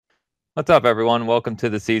What's up, everyone? Welcome to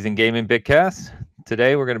the Season Gaming Bitcast.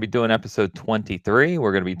 Today, we're going to be doing episode 23.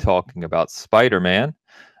 We're going to be talking about Spider-Man,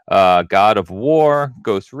 God of War,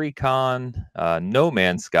 Ghost Recon, No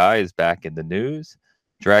Man's Sky is back in the news,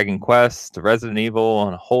 Dragon Quest, Resident Evil,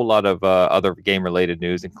 and a whole lot of other game-related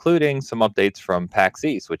news, including some updates from PAX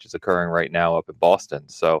East, which is occurring right now up in Boston.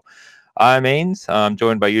 So I'm Ains. I'm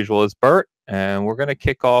joined by usual as Bert, and we're going to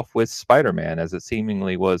kick off with Spider-Man, as it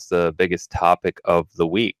seemingly was the biggest topic of the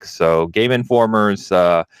week. So, Game Informer's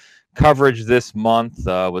coverage this month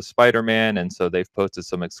was Spider-Man, and so they've posted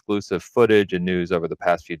some exclusive footage and news over the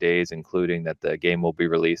past few days, including that the game will be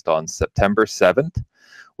released on September 7th,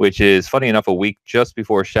 which is, funny enough, a week just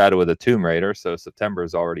before Shadow of the Tomb Raider. So September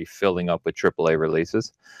is already filling up with AAA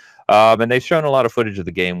releases. And they've shown a lot of footage of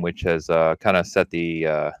the game, which has kind of set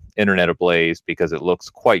the internet ablaze because it looks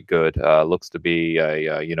quite good. Looks to be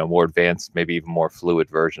a more advanced, maybe even more fluid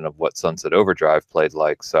version of what Sunset Overdrive played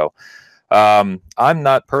like. So I'm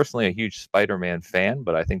not personally a huge Spider-Man fan,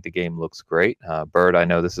 but I think the game looks great. Bird, I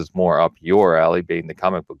know this is more up your alley, being the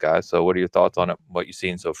comic book guy. So what are your thoughts on it? What you've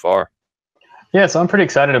seen so far? Yeah, so I'm pretty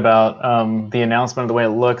excited about the announcement of the way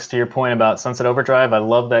it looks. To your point about Sunset Overdrive, I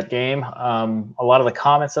love that game. A lot of the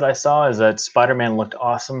comments that I saw is that Spider-Man looked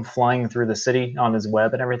awesome flying through the city on his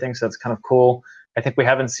web and everything, so it's kind of cool. I think we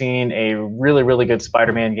haven't seen a really, really good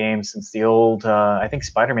Spider-Man game since the old, I think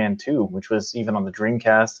Spider-Man 2, which was even on the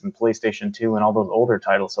Dreamcast and PlayStation 2 and all those older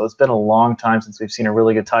titles. So it's been a long time since we've seen a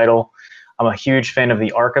really good title. I'm a huge fan of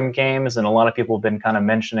the Arkham games, and a lot of people have been kind of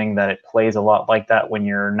mentioning that it plays a lot like that when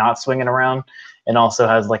you're not swinging around, and also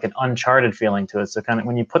has like an Uncharted feeling to it. So kind of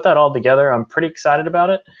when you put that all together, I'm pretty excited about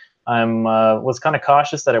it. I'm was kind of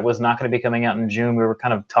cautious that it was not going to be coming out in June. We were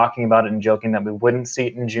kind of talking about it and joking that we wouldn't see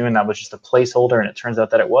it in June. That was just a placeholder, and it turns out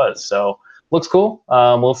that it was. So looks cool.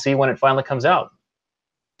 We'll see when it finally comes out.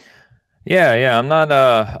 Yeah.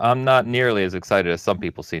 I'm not nearly as excited as some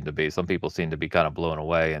people seem to be. Some people seem to be kind of blown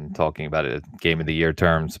away and talking about it in game of the year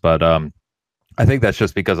terms. But I think that's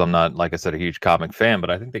just because I'm not, like I said, a huge comic fan, but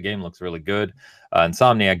I think the game looks really good.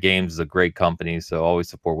 Insomniac Games is a great company, so always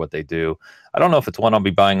support what they do. I don't know if it's one I'll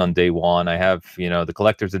be buying on day one. I have, the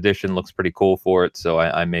collector's edition looks pretty cool for it, so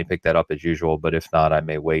I may pick that up as usual, but if not, I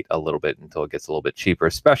may wait a little bit until it gets a little bit cheaper,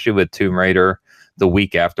 especially with Tomb Raider the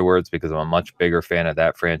week afterwards, because I'm a much bigger fan of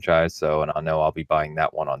that franchise, so, and I know I'll be buying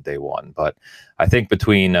that one on day one. But I think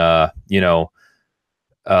between, uh,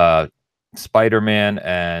 Spider-Man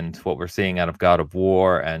and what we're seeing out of God of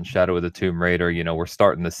War and Shadow of the Tomb Raider, we're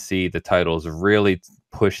starting to see the titles really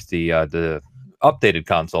push the updated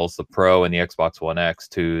consoles, the Pro and the Xbox One X,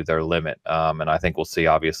 to their limit. And I think we'll see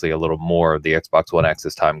obviously a little more of the Xbox One X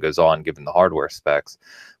as time goes on, given the hardware specs.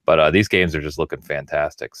 But these games are just looking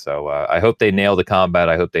fantastic. So I hope they nail the combat.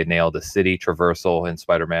 I hope they nail the city traversal in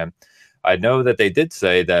Spider-Man. I know that they did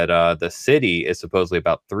say that the city is supposedly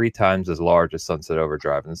about 3 times as large as Sunset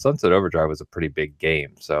Overdrive, and Sunset Overdrive was a pretty big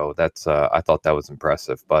game, so that's I thought that was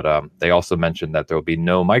impressive. But they also mentioned that there will be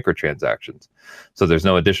no microtransactions, so there's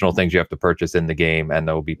no additional things you have to purchase in the game, and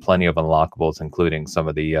there will be plenty of unlockables, including some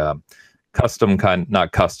of the custom kind,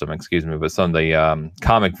 not custom, excuse me, but some of the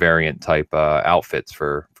comic variant type outfits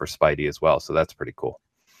for Spidey as well. So that's pretty cool.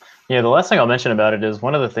 Yeah, the last thing I'll mention about it is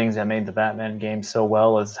one of the things that made the Batman game so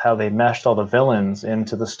well is how they meshed all the villains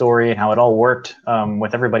into the story and how it all worked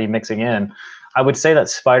with everybody mixing in. I would say that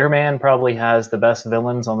Spider-Man probably has the best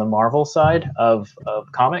villains on the Marvel side of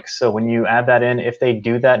comics. So when you add that in, if they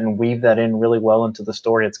do that and weave that in really well into the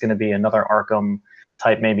story, it's going to be another Arkham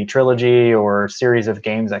type maybe trilogy or series of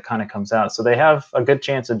games that kind of comes out. So they have a good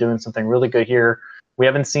chance of doing something really good here. We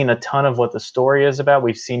haven't seen a ton of what the story is about.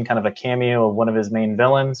 We've seen kind of a cameo of one of his main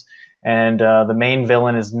villains, and the main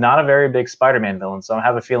villain is not a very big Spider-Man villain. So I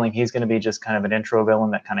have a feeling he's going to be just kind of an intro villain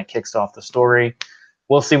that kind of kicks off the story.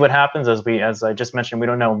 We'll see what happens. As I just mentioned, we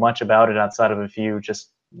don't know much about it outside of a few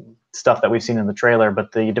just stuff that we've seen in the trailer,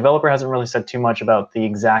 but the developer hasn't really said too much about the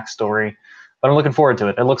exact story. But I'm looking forward to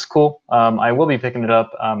it. It looks cool. I will be picking it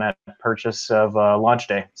up at purchase of launch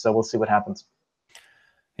day, so we'll see what happens.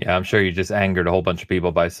 Yeah, I'm sure you just angered a whole bunch of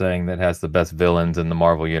people by saying that it has the best villains in the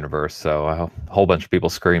Marvel universe. So a whole bunch of people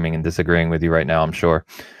screaming and disagreeing with you right now, I'm sure.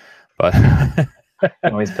 But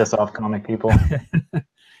Always piss off comic people.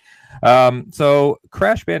 So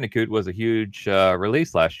Crash Bandicoot was a huge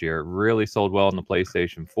release last year. It really sold well on the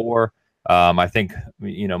PlayStation 4. I think,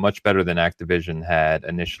 much better than Activision had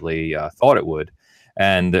initially thought it would.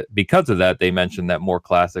 And because of that, they mentioned that more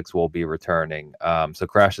classics will be returning. So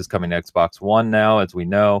Crash is coming to Xbox One now, as we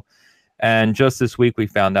know. And just this week, we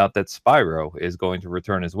found out that Spyro is going to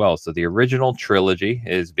return as well. So the original trilogy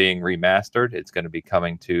is being remastered. It's going to be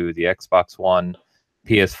coming to the Xbox One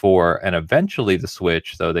PS4, and eventually the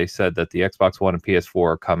Switch, though they said that the Xbox One and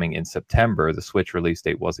PS4 are coming in September. The Switch release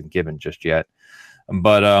date wasn't given just yet.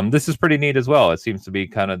 But this is pretty neat as well. It seems to be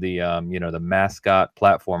kind of the the mascot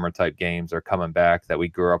platformer type games are coming back that we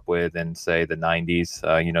grew up with in, say, the 90s,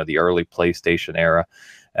 the early PlayStation era.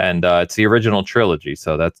 And it's the original trilogy,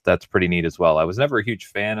 so that's pretty neat as well. I was never a huge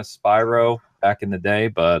fan of Spyro back in the day,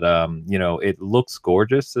 but it looks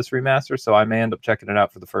gorgeous, this remaster, so I may end up checking it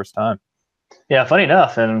out for the first time. Yeah, funny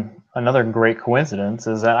enough, and another great coincidence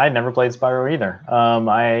is that I'd never played Spyro either.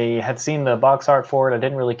 I had seen the box art for it. I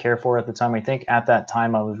didn't really care for it at the time. I think at that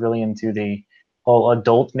time I was really into the whole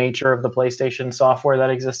adult nature of the PlayStation software that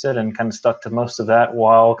existed and kind of stuck to most of that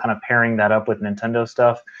while kind of pairing that up with Nintendo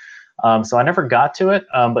stuff. So I never got to it.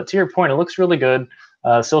 But to your point, it looks really good.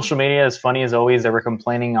 Social media is funny as always. They were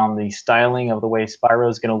complaining on the styling of the way Spyro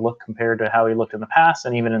is going to look compared to how he looked in the past,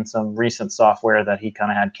 and even in some recent software that he kind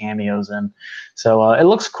of had cameos in. So it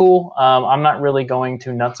looks cool. I'm not really going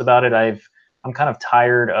too nuts about it. I'm kind of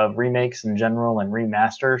tired of remakes in general and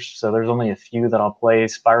remasters. So there's only a few that I'll play.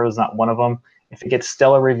 Spyro's not one of them. If it gets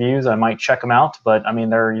stellar reviews, I might check them out. But I mean,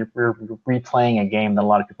 you're replaying a game that a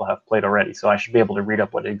lot of people have played already, so I should be able to read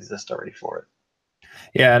up what exists already for it.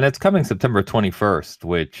 Yeah, and it's coming September 21st,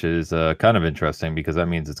 which is kind of interesting because that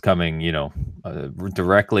means it's coming,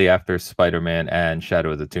 directly after Spider-Man and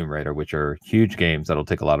Shadow of the Tomb Raider, which are huge games that'll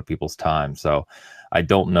take a lot of people's time. So I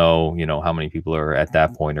don't know, how many people are at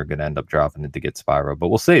that point are going to end up dropping it to get Spyro, but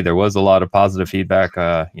we'll see. There was a lot of positive feedback,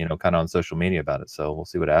 kind of on social media about it. So we'll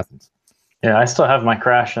see what happens. Yeah, I still have my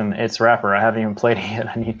Crash and Its Wrapper. I haven't even played it yet.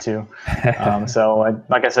 I need to.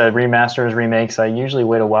 Like I said, remasters, remakes, I usually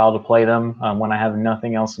wait a while to play them when I have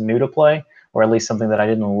nothing else new to play, or at least something that I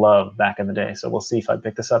didn't love back in the day. So we'll see if I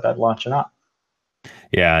pick this up at launch or not.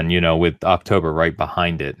 Yeah, and with October right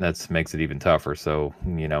behind it, that makes it even tougher. So,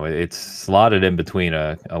 it's slotted in between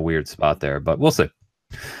a weird spot there, but we'll see.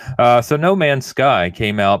 So No Man's Sky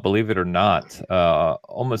came out, believe it or not,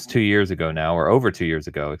 almost 2 years ago now, or over 2 years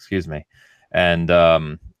ago, excuse me. And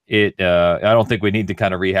I don't think we need to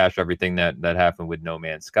kind of rehash everything that happened with No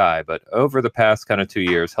Man's Sky, but over the past kind of 2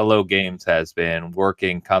 years, Hello Games has been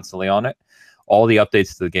working constantly on it. All the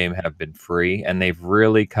updates to the game have been free, and they've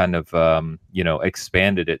really kind of,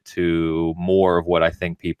 expanded it to more of what I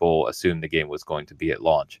think people assumed the game was going to be at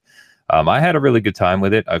launch. I had a really good time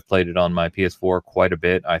with it. I've played it on my PS4 quite a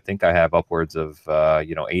bit. I think I have upwards of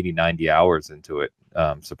 80, 90 hours into it,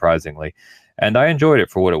 surprisingly. And I enjoyed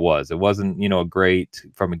it for what it was. It wasn't, a great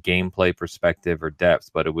from a gameplay perspective or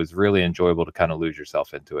depth, but it was really enjoyable to kind of lose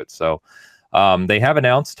yourself into it. So they have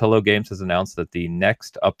announced, Hello Games has announced that the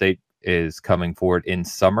next update is coming forward in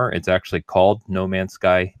summer. It's actually called No Man's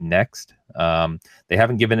Sky Next. They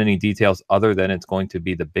haven't given any details other than it's going to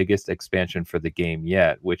be the biggest expansion for the game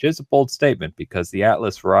yet, which is a bold statement because the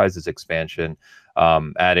Atlas Rises expansion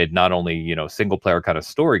added not only single player kind of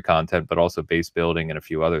story content, but also base building and a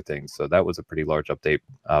few other things. So that was a pretty large update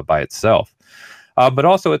by itself. But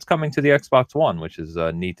also it's coming to the Xbox One, which is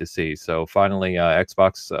neat to see. So finally,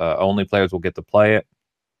 Xbox only players will get to play it.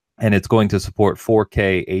 And it's going to support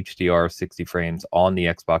 4K HDR 60 frames on the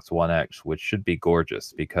Xbox One X, which should be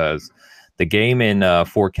gorgeous because the game in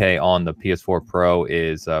 4K on the PS4 Pro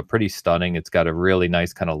is pretty stunning. It's got a really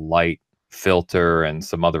nice kind of light filter and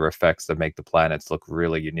some other effects that make the planets look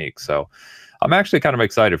really unique. So I'm actually kind of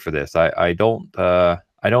excited for this. I don't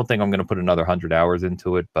think I'm going to put another 100 hours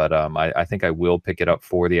into it, but I think I will pick it up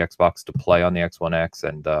for the Xbox to play on the X1 X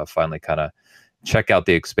and finally kind of check out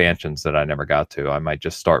the expansions that I never got to. I might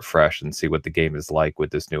just start fresh and see what the game is like with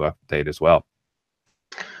this new update as well.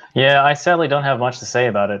 Yeah, I sadly don't have much to say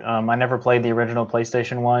about it. I never played the original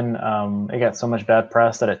PlayStation 1. It got so much bad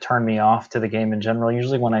press that it turned me off to the game in general.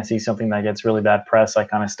 Usually when I see something that gets really bad press, I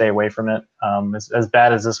kind of stay away from it, as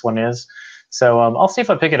bad as this one is. So I'll see if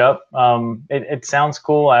I pick it up. It sounds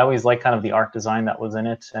cool. I always like kind of the art design that was in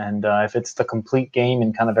it. And if it's the complete game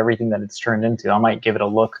and kind of everything that it's turned into, I might give it a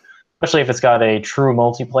look. Especially if it's got a true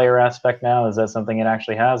multiplayer aspect now. Is that something it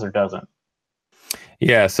actually has or doesn't?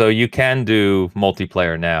 Yeah, so you can do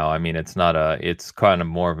multiplayer now. I mean, it's kind of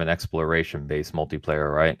more of an exploration-based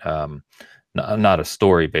multiplayer, right? Not a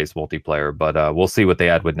story-based multiplayer, but we'll see what they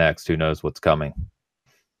add with next. Who knows what's coming?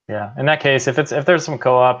 Yeah, in that case, if there's some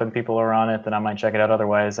co-op and people are on it, then I might check it out.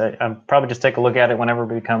 Otherwise, I'll probably just take a look at it whenever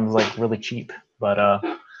it becomes like really cheap. But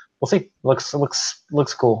we'll see. Looks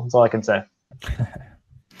cool. That's all I can say.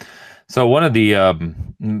 So one of the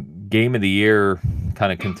Game of the Year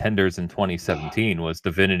kind of contenders in 2017 was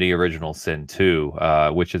Divinity Original Sin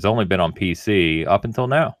 2, which has only been on PC up until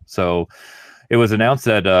now. So it was announced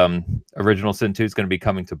that Original Sin 2 is going to be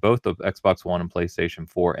coming to both the Xbox One and PlayStation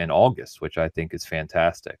 4 in August, which I think is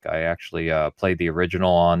fantastic. I actually played the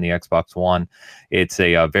original on the Xbox One. It's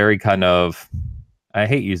a very kind of, I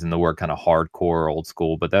hate using the word kind of hardcore old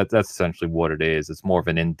school, but that's essentially what it is. It's more of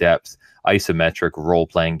an in-depth isometric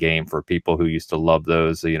role-playing game for people who used to love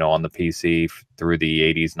those, on the PC through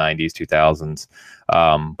the 80s, 90s, 2000s.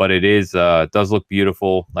 But it is does look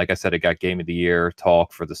beautiful. Like I said, it got Game of the Year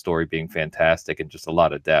talk for the story being fantastic and just a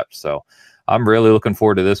lot of depth. So I'm really looking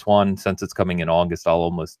forward to this one. Since it's coming in August, I'll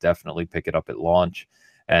almost definitely pick it up at launch.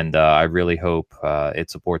 And I really hope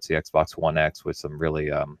it supports the Xbox One X with some really,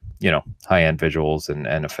 high-end visuals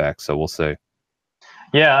and effects. So we'll see.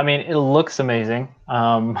 Yeah, I mean, it looks amazing.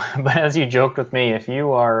 But as you joked with me, if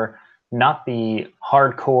you are not the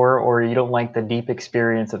hardcore or you don't like the deep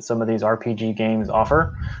experience that some of these RPG games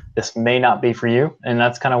offer, this may not be for you. And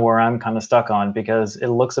that's kind of where I'm kind of stuck on, because it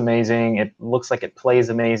looks amazing. It looks like it plays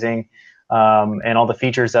amazing. And all the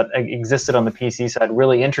features that existed on the PC side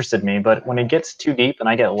really interested me. But when it gets too deep and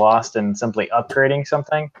I get lost in simply upgrading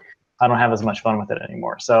something, I don't have as much fun with it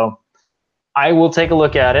anymore. So I will take a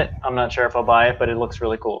look at it. I'm not sure if I'll buy it, but it looks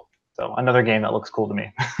really cool. So another game that looks cool to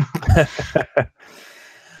me.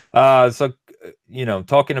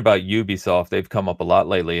 Talking about Ubisoft, they've come up a lot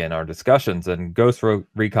lately in our discussions, and Ghost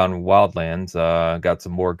Recon Wildlands got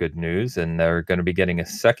some more good news, and they're going to be getting a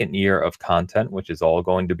second year of content, which is all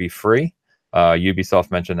going to be free.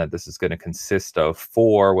 Ubisoft mentioned that this is going to consist of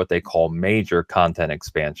 4 what they call major content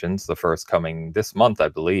expansions, the first coming this month, I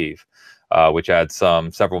believe, which adds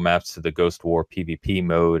several maps to the Ghost War PvP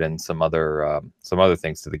mode and some other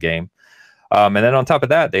things to the game. And then on top of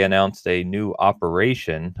that, they announced a new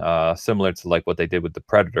operation similar to like what they did with the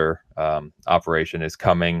Predator operation is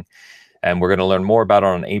coming. And we're going to learn more about it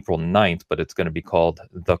on April 9th, but it's going to be called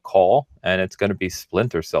The Call, and it's going to be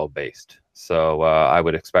Splinter Cell based. So I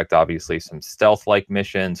would expect, obviously, some stealth-like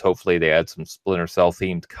missions. Hopefully, they add some Splinter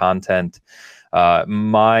Cell-themed content.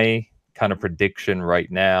 My kind of prediction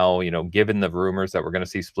right now, given the rumors that we're going to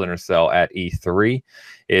see Splinter Cell at E3,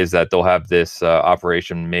 is that they'll have this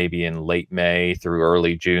operation maybe in late May through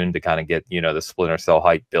early June to kind of get, the Splinter Cell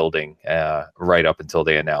hype building right up until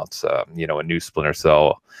they announce, a new Splinter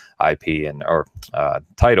Cell IP or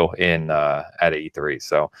title at E3.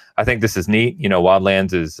 So I think this is neat.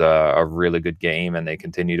 Wildlands is a really good game, and they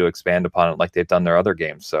continue to expand upon it like they've done their other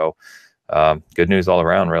games. So good news all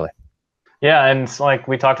around, really. Yeah, and like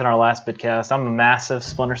we talked in our last Bitcast, I'm a massive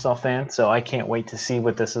Splinter Cell fan, so I can't wait to see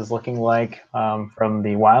what this is looking like from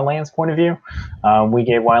the Wildlands point of view. We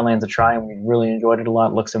gave Wildlands a try, and we really enjoyed it a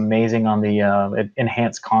lot. It looks amazing on the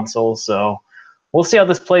enhanced console, so we'll see how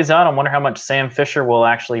this plays out. I wonder how much Sam Fisher will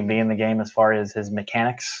actually be in the game as far as his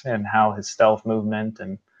mechanics and how his stealth movement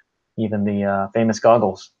and even the famous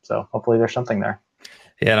goggles. So hopefully there's something there.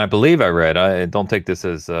 Yeah, and I believe I read, I don't take this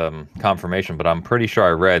as confirmation, but I'm pretty sure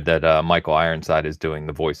I read that Michael Ironside is doing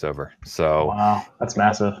the voiceover. So wow, that's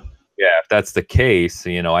massive. Yeah, if that's the case,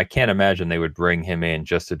 I can't imagine they would bring him in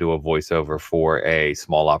just to do a voiceover for a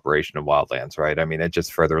small operation of Wildlands, right? I mean, it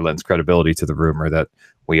just further lends credibility to the rumor that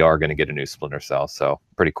we are going to get a new Splinter Cell. So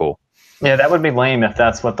pretty cool. Yeah, that would be lame if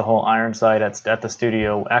that's what the whole Ironside at the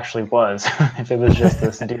studio actually was. If it was just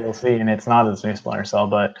this DLC and it's not this new Splinter Cell,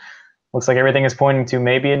 but looks like everything is pointing to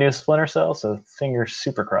maybe a new Splinter Cell, so fingers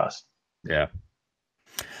super crossed. Yeah.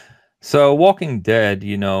 So Walking Dead,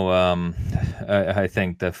 I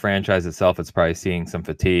think the franchise itself is probably seeing some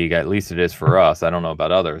fatigue. At least it is for us. I don't know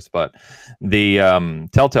about others, but the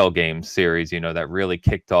Telltale Games series, that really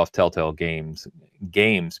kicked off Telltale Games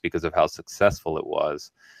because of how successful it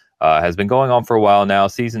was, has been going on for a while now.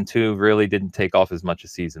 Season 2 really didn't take off as much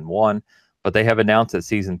as Season 1. But they have announced that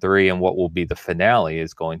Season 3 and what will be the finale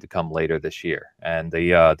is going to come later this year. And the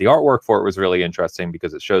artwork for it was really interesting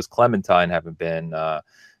because it shows Clementine having been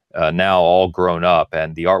now all grown up,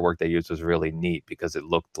 and the artwork they used was really neat because it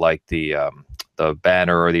looked like the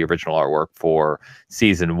banner or the original artwork for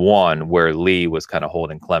Season 1, where Lee was kind of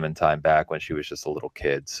holding Clementine back when she was just a little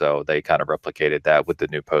kid. So they kind of replicated that with the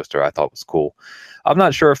new poster. I thought was cool. I'm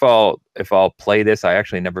not sure if I'll play this. I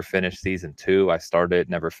actually never finished Season 2. I started,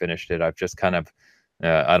 never finished it. I've just kind of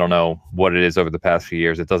I don't know what it is over the past few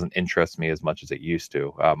years. It doesn't interest me as much as it used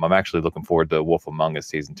to. I'm actually looking forward to Wolf Among Us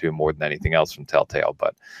Season 2 more than anything else from Telltale.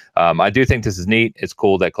 But I do think this is neat. It's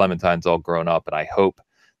cool that Clementine's all grown up, and I hope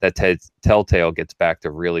that Telltale gets back to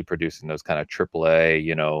really producing those kind of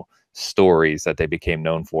AAA, stories that they became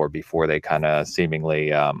known for before they kind of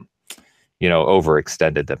seemingly,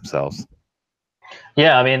 overextended themselves.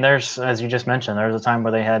 Yeah, I mean, as you just mentioned, there was a time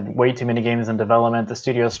where they had way too many games in development. The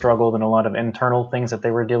studio struggled in a lot of internal things that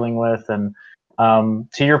they were dealing with, and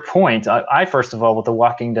To your point, I first of all, with The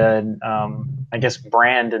Walking Dead, I guess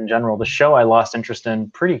brand in general, the show I lost interest in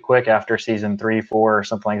pretty quick after season 3, 4, or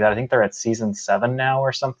something like that. I think they're at season 7 now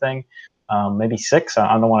or something, maybe 6.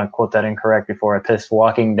 I don't want to quote that incorrect before I piss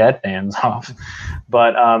Walking Dead fans off.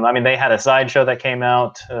 But I mean, they had a sideshow that came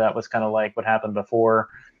out that was kind of like what happened before.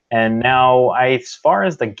 And now, as far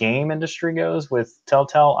as the game industry goes with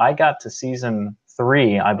Telltale, I got to season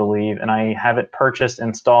 3, I believe, and I have it purchased,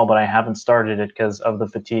 installed, but I haven't started it because of the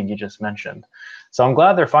fatigue you just mentioned. So I'm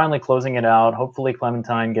glad they're finally closing it out. Hopefully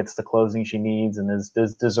Clementine gets the closing she needs and is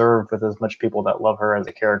deserved with as much people that love her as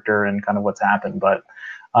a character and kind of what's happened. But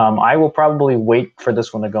I will probably wait for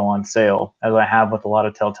this one to go on sale, as I have with a lot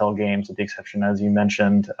of Telltale games, with the exception, as you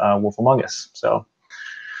mentioned, Wolf Among Us. So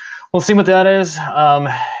we'll see what that is,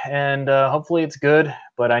 and hopefully it's good,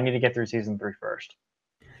 but I need to get through season 3 first.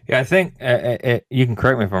 Yeah, I think you can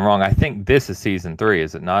correct me if I'm wrong. I think this is season 3,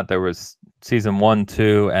 is it not? There was season 1,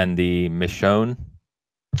 2, and the Michonne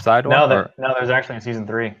side one. No, there's actually a season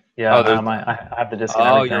 3. Yeah, I have the disc.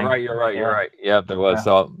 Oh, you're right. Yeah, there was. Yeah.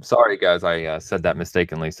 So sorry, guys, I said that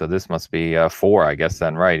mistakenly. So this must be 4, I guess,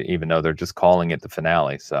 then, right? Even though they're just calling it the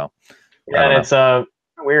finale. So yeah, and it's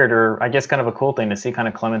weird, or I guess kind of a cool thing to see kind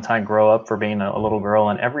of Clementine grow up for being a little girl,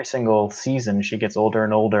 and every single season she gets older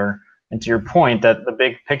and older. And to your point, that the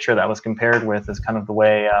big picture that was compared with is kind of the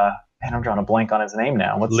way, man, I'm drawing a blank on his name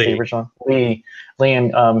now. What's the original? Lee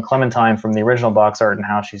and Clementine from the original box art, and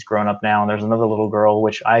how she's grown up now. And there's another little girl,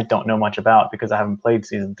 which I don't know much about because I haven't played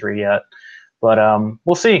season 3 yet. But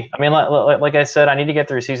we'll see. I mean, like I said, I need to get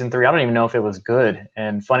through season 3. I don't even know if it was good.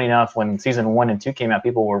 And funny enough, when season 1 and 2 came out,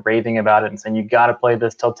 people were raving about it and saying, you got to play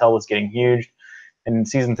this. Telltale was getting huge. And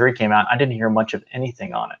season 3 came out, I didn't hear much of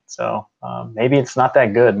anything on it. So maybe it's not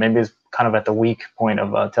that good. Maybe it's kind of at the weak point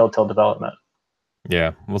of Telltale development.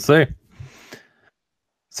 Yeah, we'll see.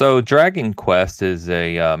 So Dragon Quest is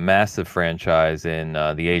a massive franchise in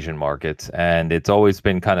the Asian markets, and it's always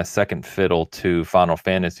been kind of second fiddle to Final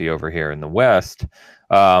Fantasy over here in the West.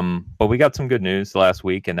 But we got some good news last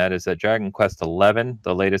week, and that is that Dragon Quest XI,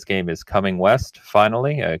 the latest game, is coming west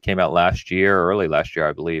finally. It came out early last year,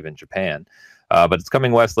 I believe, in Japan. But it's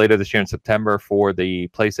coming west later this year in September for the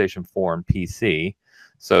PlayStation 4 and PC.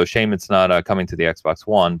 So shame it's not coming to the Xbox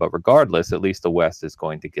One, but regardless, at least the West is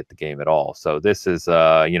going to get the game at all. So this is,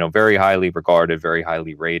 very highly regarded, very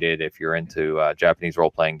highly rated. If you're into Japanese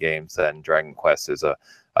role-playing games, then Dragon Quest is a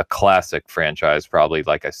classic franchise, probably,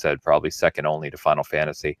 like I said, probably second only to Final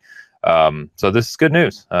Fantasy. So this is good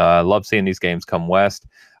news. I love seeing these games come west.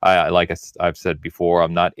 I've said before,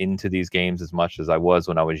 I'm not into these games as much as I was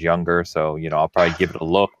when I was younger. So, I'll probably give it a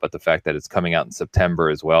look. But the fact that it's coming out in September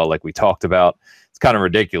as well, like we talked about, it's kind of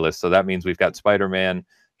ridiculous. So that means we've got Spider-Man,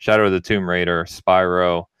 Shadow of the Tomb Raider,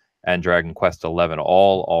 Spyro, and Dragon Quest XI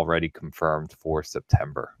all already confirmed for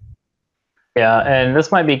September. Yeah, and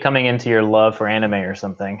this might be coming into your love for anime or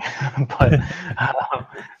something, but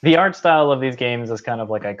the art style of these games is kind of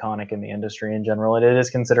like iconic in the industry in general. It is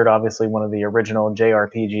considered obviously one of the original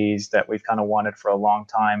JRPGs that we've kind of wanted for a long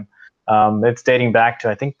time. It's dating back to,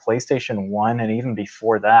 I think, PlayStation 1 and even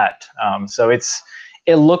before that. So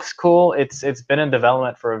it looks cool. It's been in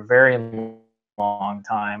development for a very long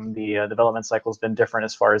time. The development cycle has been different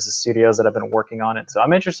as far as the studios that have been working on it. So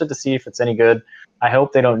I'm interested to see if it's any good. I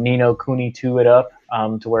hope they don't Ni no Kuni 2 it up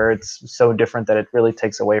to where it's so different that it really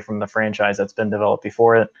takes away from the franchise that's been developed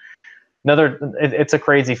before it. It's a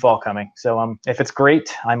crazy fall coming. So if it's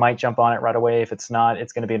great, I might jump on it right away. If it's not,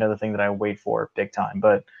 it's going to be another thing that I wait for big time.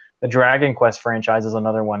 But the Dragon Quest franchise is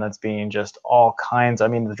another one that's being just all kinds. I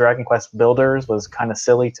mean, the Dragon Quest Builders was kind of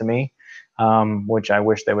silly to me, which I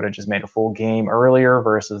wish they would have just made a full game earlier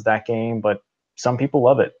versus that game. But some people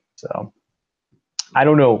love it. So I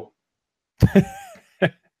don't know.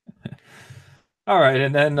 All right,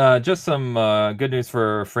 and then just some good news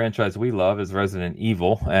for a franchise we love is Resident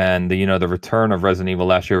Evil, and the return of Resident Evil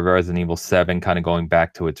last year, Resident Evil 7, kind of going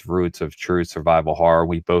back to its roots of true survival horror.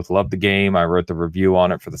 We both loved the game. I wrote the review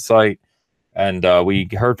on it for the site, and we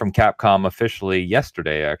heard from Capcom officially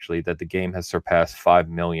yesterday, actually, that the game has surpassed 5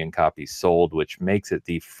 million copies sold, which makes it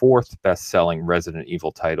the 4th best-selling Resident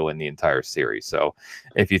Evil title in the entire series. So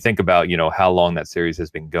if you think about how long that series has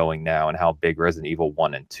been going now and how big Resident Evil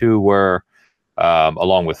 1 and 2 were,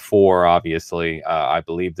 along with 4, obviously. I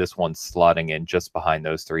believe this one's slotting in just behind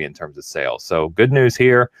those 3 in terms of sales. So good news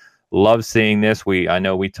here. Love seeing this. I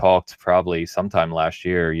know we talked probably sometime last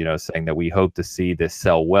year, saying that we hope to see this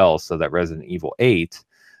sell well so that Resident Evil 8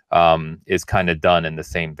 is kind of done in the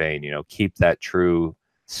same vein. Keep that true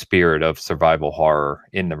spirit of survival horror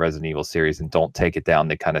in the Resident Evil series and don't take it down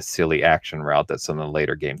the kind of silly action route that some of the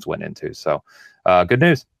later games went into. So good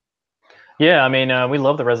news. Yeah, I mean, we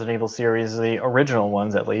love the Resident Evil series, the original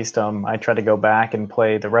ones at least. I tried to go back and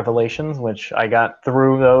play the Revelations, which I got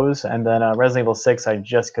through those, and then Resident Evil 6, I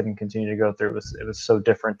just couldn't continue to go through. It was so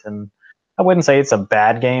different, and I wouldn't say it's a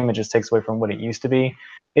bad game. It just takes away from what it used to be.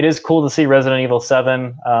 It is cool to see Resident Evil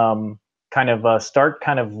 7 kind of start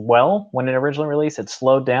kind of well when it originally released. It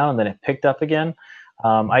slowed down and then it picked up again.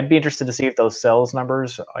 I'd be interested to see if those sales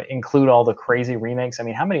numbers include all the crazy remakes. I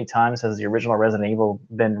mean, how many times has the original Resident Evil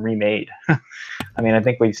been remade? I mean, I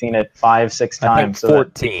think we've seen it 5-6 times. I think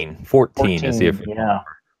 14. So 14 is the official number.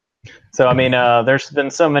 So, I mean, there's been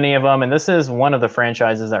so many of them, and this is one of the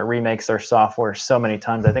franchises that remakes their software so many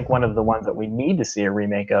times. I think one of the ones that we need to see a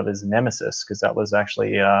remake of is Nemesis, because that was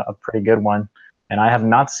actually a pretty good one. And I have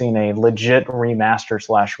not seen a legit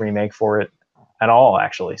remaster/remake for it at all,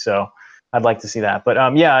 actually. So I'd like to see that.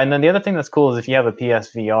 But yeah, and then the other thing that's cool is if you have a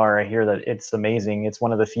PSVR, I hear that it's amazing. It's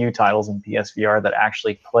one of the few titles in PSVR that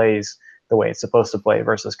actually plays the way it's supposed to play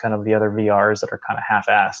versus kind of the other VRs that are kind of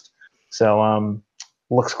half-assed. So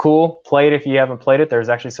looks cool. Play it if you haven't played it. There's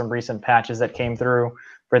actually some recent patches that came through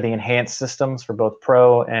for the enhanced systems for both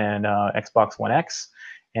Pro and Xbox One X.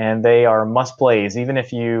 And they are must-plays. Even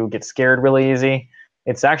if you get scared really easy,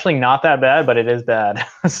 it's actually not that bad, but it is bad.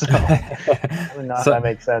 So that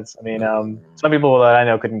makes sense. I mean, some people that I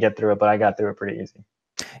know couldn't get through it, but I got through it pretty easy.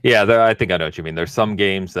 Yeah, I think I know what you mean. There's some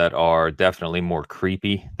games that are definitely more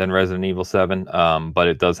creepy than Resident Evil 7, but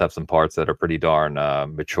it does have some parts that are pretty darn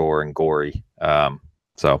mature and gory. Yeah,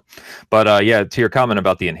 to your comment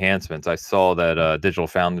about the enhancements, I saw that Digital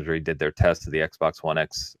Foundry did their test of the Xbox One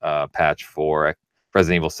X patch for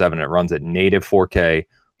Resident Evil 7. It runs at native 4K,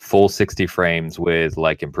 full 60 frames with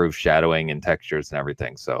like improved shadowing and textures and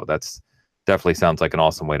everything. So that's definitely sounds like an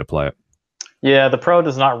awesome way to play it. Yeah, the Pro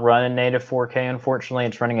does not run in native 4K. Unfortunately,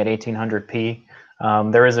 it's running at 1800p.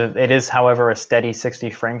 It is, however, a steady 60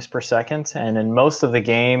 frames per second, and in most of the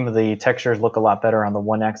game, the textures look a lot better on the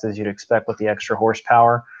One X as you'd expect with the extra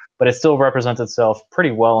horsepower. But it still represents itself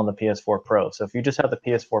pretty well on the PS4 Pro. So if you just have the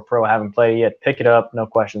PS4 Pro, haven't played it yet, pick it up, no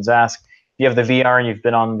questions asked. If you have the VR and you've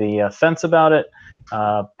been on the fence about it,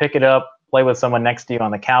 pick it up, play with someone next to you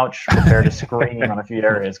on the couch, prepare to scream on a few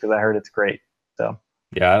areas because I heard it's great. So.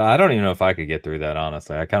 Yeah, I don't even know if I could get through that,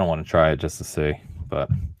 honestly. I kind of want to try it just to see. But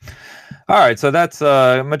all right, so that's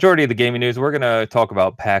majority of the gaming news. We're going to talk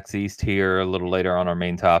about PAX East here a little later on our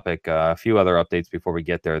main topic. A few other updates before we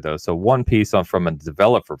get there, though. So one piece from a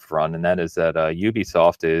developer front, and that is that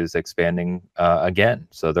Ubisoft is expanding again.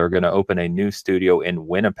 So they're going to open a new studio in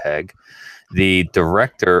Winnipeg. The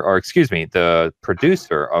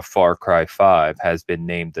producer of Far Cry 5 has been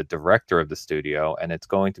named the director of the studio, and it's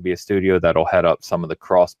going to be a studio that'll head up some of the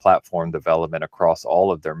cross-platform development across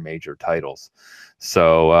all of their major titles.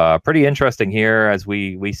 So pretty interesting here, as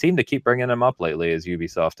we seem to keep bringing them up lately as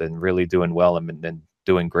Ubisoft and really doing well and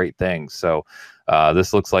doing great things. So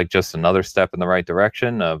this looks like just another step in the right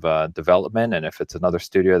direction of development, and if it's another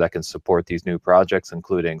studio that can support these new projects,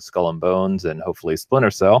 including Skull and Bones and hopefully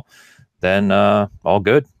Splinter Cell, then all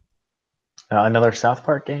good. Another South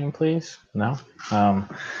Park game, please? No?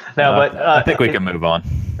 But I think we can move on.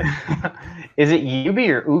 Is it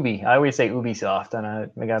Ubi or Ubi? I always say Ubisoft, and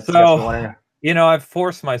I got wondering. I've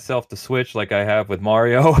forced myself to switch like I have with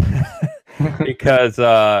Mario because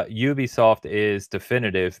Ubisoft is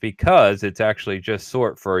definitive because it's actually just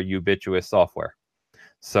short for ubiquitous software.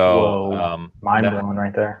 So mind blowing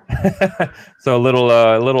right there. So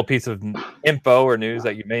a little piece of info or news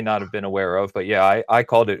that you may not have been aware of, but yeah, I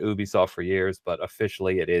called it Ubisoft for years, but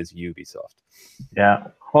officially it is Ubisoft. Yeah.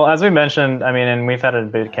 Well, as we mentioned, I mean, and we've had a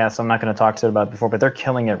vidcast, so I'm not going to talk about it before, but they're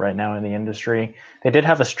killing it right now in the industry. They did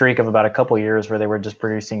have a streak of about a couple years where they were just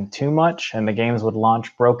producing too much, and the games would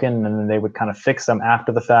launch broken, and then they would kind of fix them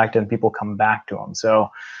after the fact, and people come back to them. So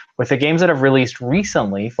with the games that have released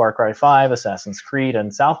recently, Far Cry 5, Assassin's Creed,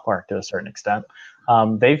 and South Park to a certain extent,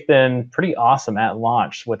 they've been pretty awesome at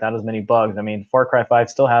launch without as many bugs. I mean, Far Cry 5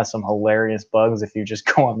 still has some hilarious bugs. If you just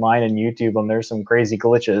go online and YouTube them, there's some crazy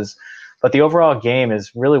glitches. But the overall game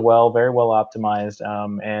is really very well optimized,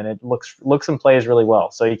 and it looks and plays really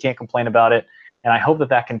well. So you can't complain about it, and I hope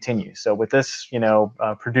that continues. So with this,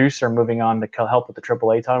 producer moving on to help with the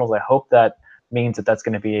AAA titles, I hope that means that that's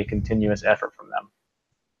going to be a continuous effort from them.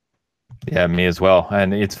 Yeah, me as well.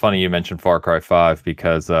 And it's funny you mentioned Far Cry 5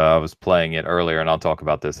 because I was playing it earlier, and I'll talk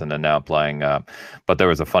about this and then now playing. But there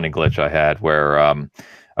was a funny glitch I had where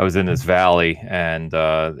I was in this valley, and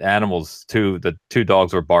the two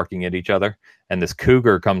dogs were barking at each other, and this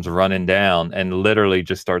cougar comes running down and literally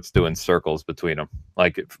just starts doing circles between them,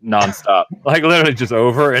 like nonstop, like literally just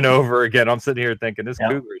over and over again. I'm sitting here thinking this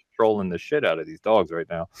cougar is trolling the shit out of these dogs right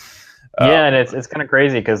now. Yeah, and it's kind of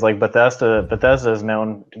crazy because like Bethesda is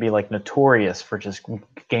known to be like notorious for just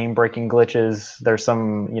game breaking glitches. There's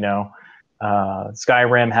some,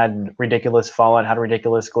 Skyrim had ridiculous, Fallout had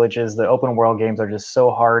ridiculous glitches. The open world games are just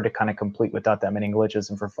so hard to kind of complete without that many glitches.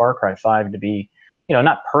 And for Far Cry 5 to be,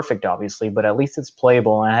 not perfect obviously, but at least it's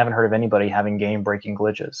playable. And I haven't heard of anybody having game breaking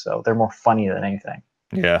glitches, so they're more funny than anything.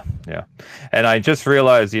 Yeah, yeah. And I just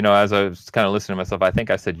realized, as I was kind of listening to myself, I think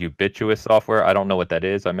I said ubiquitous software. I don't know what that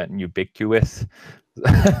is. I meant ubiquitous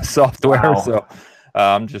software. Wow. So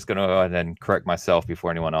I'm just going to go ahead and correct myself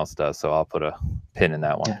before anyone else does. So I'll put a pin in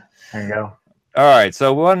that one. Yeah, there you go. All right.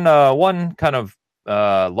 So one kind of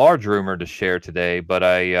large rumor to share today, but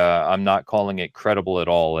I'm not calling it credible at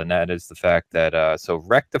all, and that is the fact that so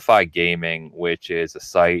Rectify Gaming, which is a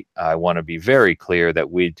site I want to be very clear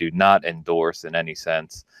that we do not endorse in any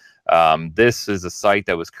sense. This is a site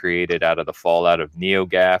that was created out of the fallout of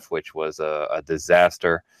NeoGAF, which was a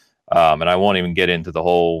disaster, and I won't even get into the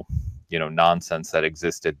whole nonsense that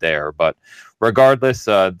existed there. But regardless,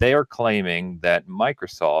 they are claiming that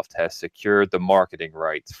Microsoft has secured the marketing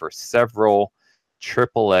rights for several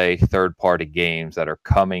AAA third-party games that are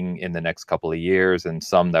coming in the next couple of years, and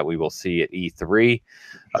some that we will see at E3,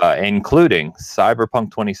 including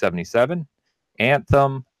Cyberpunk 2077,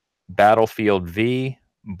 Anthem, Battlefield V,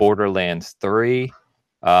 Borderlands 3,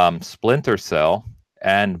 Splinter Cell,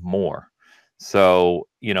 and more. So,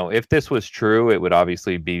 if this was true, it would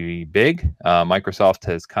obviously be big. Microsoft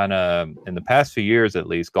has kind of, in the past few years at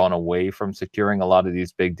least, gone away from securing a lot of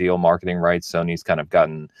these big deal marketing rights. Sony's kind of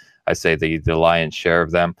gotten, I say, the lion's share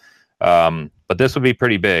of them. But this would be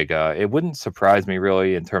pretty big. It wouldn't surprise me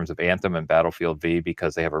really in terms of Anthem and Battlefield V,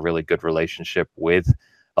 because they have a really good relationship with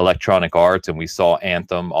Electronic Arts, and we saw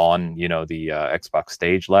Anthem on, the Xbox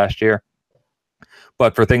stage last year.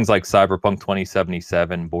 But for things like Cyberpunk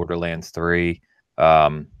 2077, Borderlands 3,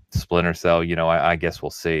 Splinter Cell, I guess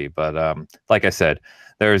we'll see. But like I said,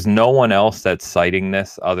 there's no one else that's citing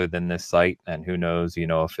this other than this site, and who knows,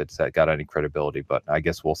 if it's got any credibility. But I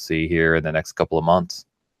guess we'll see here in the next couple of months.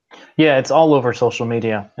 Yeah, it's all over social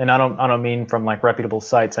media, and I don't mean from like reputable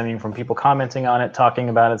sites. I mean from people commenting on it, talking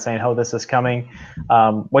about it, saying, "Oh, this is coming,"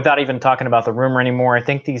 without even talking about the rumor anymore. I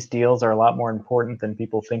think these deals are a lot more important than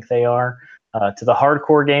people think they are. To the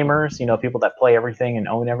hardcore gamers, people that play everything and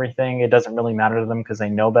own everything, it doesn't really matter to them because they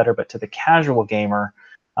know better. But to the casual gamer,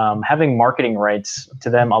 having marketing rights to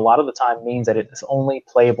them a lot of the time means that it is only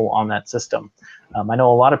playable on that system. I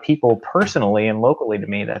know a lot of people personally and locally to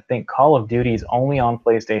me that think Call of Duty is only on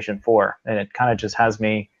PlayStation 4, and it kind of just has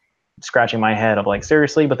me scratching my head of like,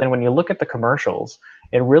 seriously? But then when you look at the commercials,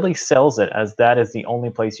 it really sells it as that is the only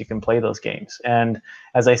place you can play those games. And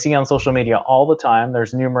as I see on social media all the time,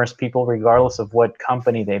 there's numerous people, regardless of what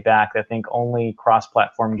company they back, that think only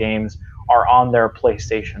cross-platform games are on their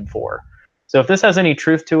PlayStation 4. So if this has any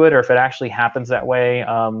truth to it, or if it actually happens that way,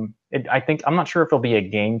 I'm not sure if it'll be a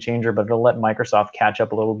game changer, but it'll let Microsoft catch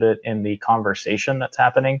up a little bit in the conversation that's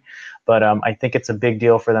happening. But I think it's a big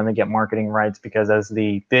deal for them to get marketing rights, because as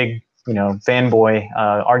the big fanboy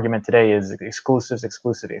argument today is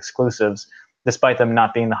exclusives, despite them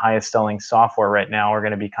not being the highest selling software right now, are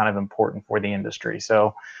going to be kind of important for the industry.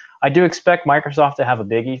 So I do expect Microsoft to have a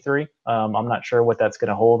big E3. I'm not sure what that's going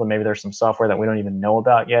to hold, and maybe there's some software that we don't even know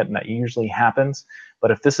about yet, and that usually happens.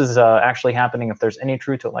 But if this is actually happening, if there's any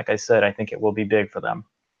truth to it, like I said, I think it will be big for them.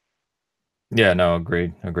 Yeah, no,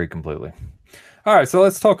 agreed completely. All right, so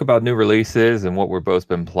let's talk about new releases and what we've both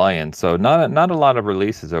been playing. So not a lot of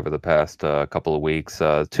releases over the past couple of weeks.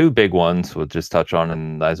 Two big ones we'll just touch on,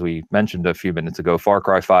 and as we mentioned a few minutes ago, Far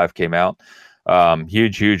Cry 5 came out.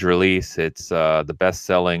 Huge release. It's the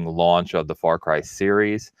best-selling launch of the Far Cry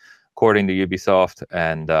series, according to Ubisoft,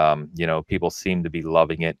 and people seem to be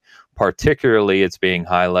loving it. Particularly, it's being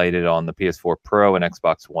highlighted on the PS4 Pro and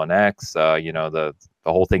Xbox One X.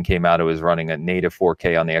 The whole thing came out, it was running at native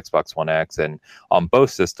 4K on the Xbox One X, and on both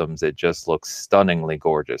systems, it just looks stunningly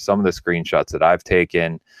gorgeous. Some of the screenshots that I've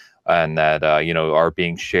taken and that, are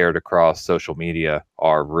being shared across social media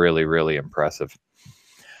are really impressive.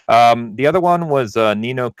 The other one was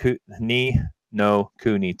Ni no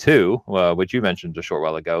Kuni 2, which you mentioned a short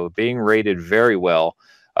while ago, being rated very well.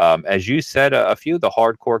 As you said, a few of the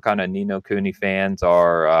hardcore kind of Ni no Kuni fans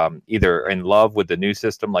are either in love with the new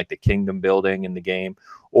system, like the kingdom building in the game,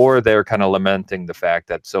 or they're kind of lamenting the fact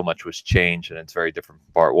that so much was changed and it's very different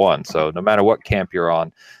from part one. So no matter what camp you're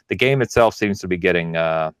on, the game itself seems to be getting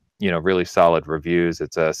really solid reviews.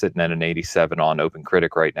 It's sitting at an 87 on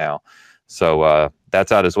OpenCritic right now. So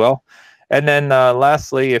that's out as well. And then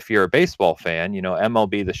lastly, if you're a baseball fan,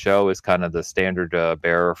 MLB The Show is kind of the standard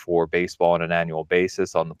bearer for baseball on an annual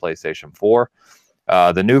basis on the PlayStation 4.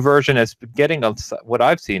 The new version is getting, what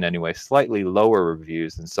I've seen anyway, slightly lower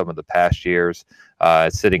reviews than some of the past years.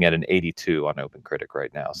 It's sitting at an 82 on OpenCritic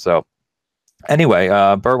right now. So anyway,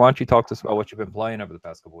 Bert, why don't you talk to us about what you've been playing over the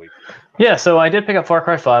past couple weeks? Yeah, so I did pick up Far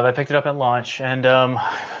Cry 5. I picked it up at launch, and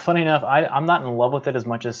funny enough, I'm not in love with it as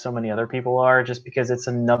much as so many other people are, just because it's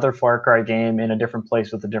another Far Cry game in a different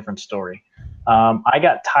place with a different story. I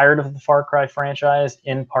got tired of the Far Cry franchise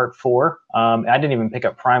in Part 4. I didn't even pick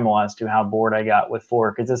up Primal as to how bored I got with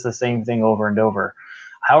 4, because it's the same thing over and over.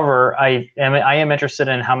 However, I am interested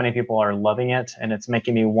in how many people are loving it, and it's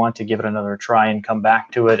making me want to give it another try and come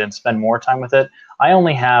back to it and spend more time with it. I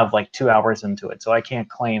only have like 2 hours into it, so I can't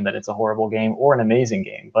claim that it's a horrible game or an amazing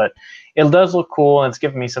game, but it does look cool, and it's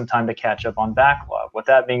given me some time to catch up on backlog. With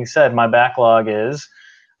that being said, my backlog is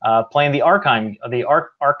playing the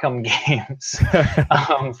Arkham games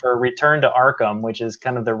for Return to Arkham, which is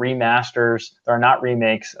kind of the remasters, or not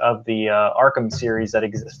remakes, of the Arkham series that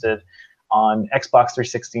existed on Xbox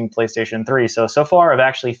 360 and PlayStation 3. So far, I've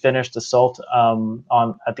actually finished Assault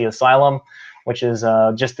at the Asylum, which is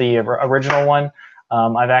just the original one.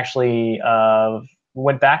 I've actually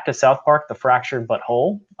went back to South Park: The Fractured But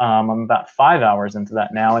Whole. I'm about 5 hours into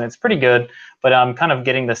that now, and it's pretty good, but I'm kind of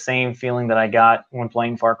getting the same feeling that I got when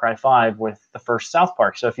playing Far Cry 5 with the first South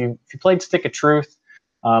Park. So if you played Stick of Truth,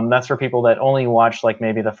 that's for people that only watch like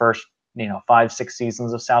maybe the first 5-6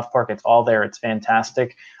 seasons of South Park. It's all there. It's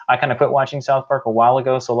fantastic. I kind of quit watching South Park a while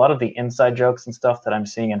ago, so a lot of the inside jokes and stuff that I'm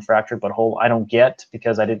seeing in Fractured But Whole, I don't get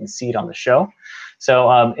because I didn't see it on the show.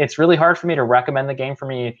 So it's really hard for me to recommend the game for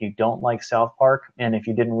me if you don't like South Park and if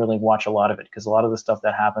you didn't really watch a lot of it, because a lot of the stuff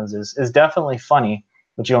that happens is definitely funny,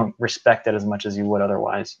 but you don't respect it as much as you would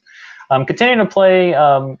otherwise. Continuing to play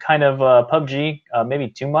kind of PUBG, maybe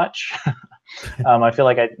too much. I feel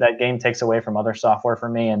like that game takes away from other software for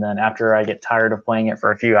me, and then after I get tired of playing it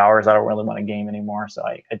for a few hours, I don't really want to game anymore, so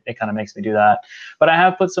it kind of makes me do that. But I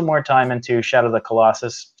have put some more time into Shadow of the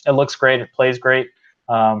Colossus. It looks great, it plays great,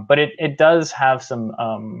 but it does have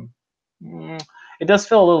some it does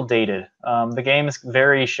feel a little dated. The game is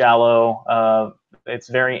very shallow, it's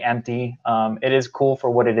very empty. It is cool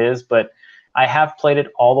for what it is, but I have played it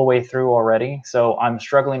all the way through already, so I'm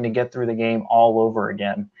struggling to get through the game all over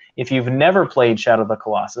again. If you've never played Shadow of the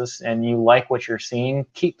Colossus and you like what you're seeing,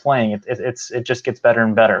 keep playing. It just gets better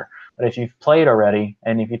and better. But if you've played already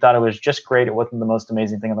and if you thought it was just great, it wasn't the most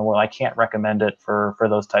amazing thing in the world, I can't recommend it for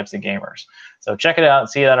those types of gamers. So check it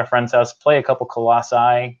out, see it at a friend's house, play a couple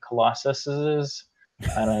Colossuses.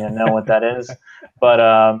 I don't even know what that is,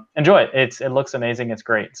 but enjoy it. It looks amazing. It's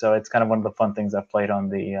great. So it's kind of one of the fun things I've played on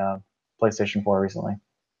the PlayStation 4 recently.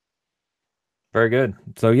 Very good.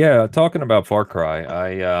 So yeah, talking about Far Cry,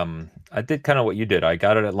 I did kind of what you did. I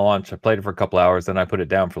got it at launch. I played it for a couple hours, then I put it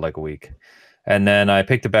down for like a week. And then I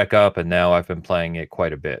picked it back up, and now I've been playing it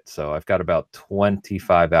quite a bit. So I've got about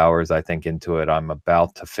 25 hours, I think, into it. I'm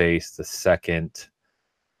about to face the second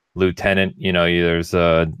lieutenant. There's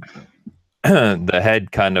the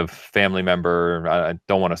head kind of family member. I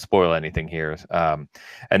don't want to spoil anything here. And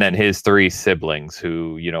then his 3 siblings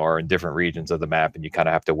who, are in different regions of the map, and you kind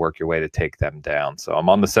of have to work your way to take them down. So I'm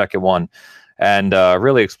on the second one and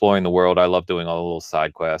really exploring the world. I love doing all the little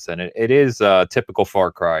side quests, and it is typical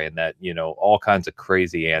Far Cry in that, all kinds of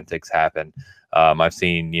crazy antics happen. I've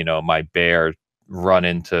seen, my bear run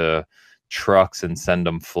into trucks and send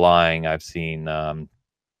them flying. I've seen,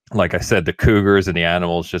 like I said, the cougars and the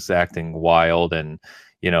animals just acting wild, and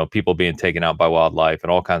people being taken out by wildlife,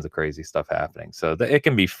 and all kinds of crazy stuff happening. So it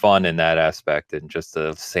can be fun in that aspect, and just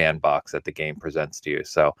the sandbox that the game presents to you.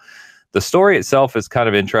 So the story itself is kind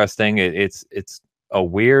of interesting. It's a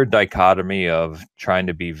weird dichotomy of trying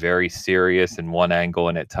to be very serious in one angle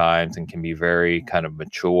and at times, and can be very kind of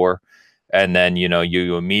mature. And then,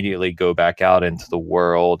 you immediately go back out into the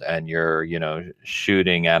world, and you're,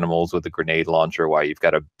 shooting animals with a grenade launcher while you've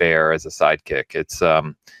got a bear as a sidekick.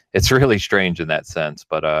 It's really strange in that sense,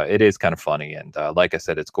 but it is kind of funny. And like I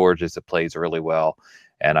said, it's gorgeous. It plays really well,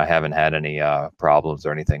 and I haven't had any problems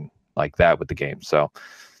or anything like that with the game. So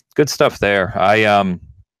good stuff there.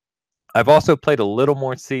 I've also played a little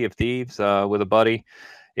more Sea of Thieves with a buddy.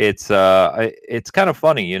 It's kind of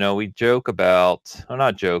funny, we joke about, well,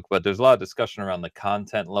 not joke, but there's a lot of discussion around the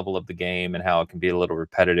content level of the game and how it can be a little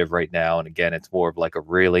repetitive right now. And again, it's more of like a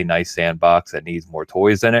really nice sandbox that needs more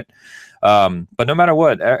toys in it. But no matter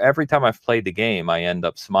what, every time I've played the game, I end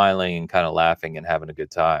up smiling and kind of laughing and having a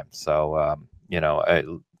good time. So,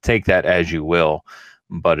 take that as you will,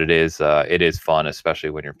 but it is fun, especially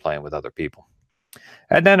when you're playing with other people.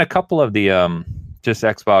 And then a couple of the, just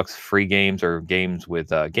Xbox free games or games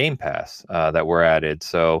with Game Pass that were added.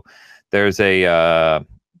 So there's a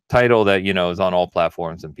title that is on all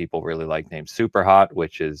platforms and people really like, named Super Hot,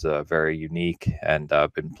 which is very unique, and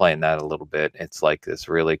I've been playing that a little bit. It's like this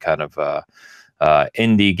really kind of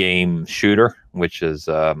indie game shooter, which is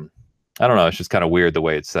I don't know, it's just kind of weird the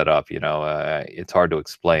way it's set up. It's hard to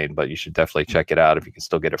explain, but you should definitely check it out if you can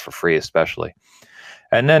still get it for free, especially.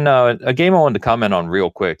 And then a game I wanted to comment on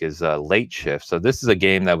real quick is Late Shift. So this is a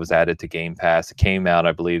game that was added to Game Pass. It came out,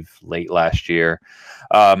 I believe, late last year.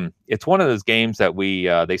 It's one of those games that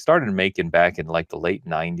they started making back in like the late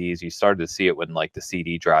 90s. You started to see it when like the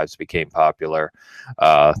CD drives became popular,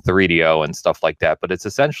 3DO and stuff like that. But it's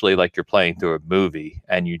essentially like you're playing through a movie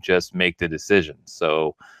and you just make the decision.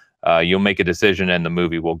 So you'll make a decision and the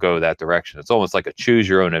movie will go that direction. It's almost like a choose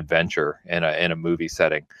your own adventure in a movie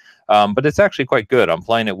setting. But it's actually quite good. I'm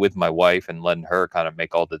playing it with my wife and letting her kind of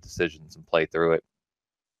make all the decisions and play through it.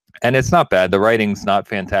 And it's not bad. The writing's not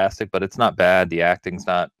fantastic, but it's not bad. The acting's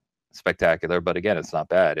not spectacular, but again, it's not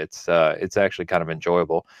bad. It's actually kind of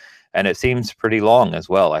enjoyable. And it seems pretty long as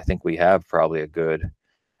well. I think we have probably a good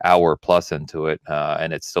hour plus into it,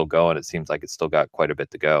 and it's still going. It seems like it's still got quite a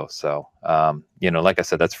bit to go. So, like I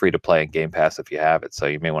said, that's free to play in Game Pass if you have it. So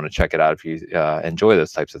you may want to check it out if you enjoy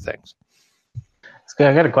those types of things.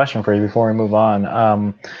 I got a question for you before we move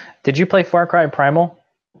on. Did you play Far Cry Primal?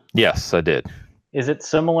 Yes, I did. Is it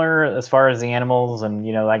similar as far as the animals?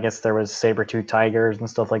 And, I guess there was saber-tooth tigers and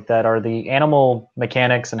stuff like that. Are the animal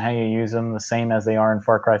mechanics and how you use them the same as they are in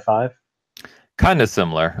Far Cry 5? Kind of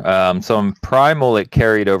similar. So in Primal, it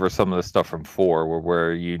carried over some of the stuff from 4,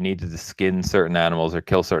 where you needed to skin certain animals or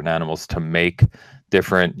kill certain animals to make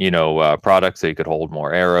different, products, so you could hold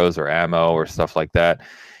more arrows or ammo or stuff like that.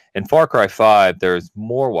 In Far Cry 5, there's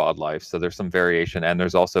more wildlife, so there's some variation, and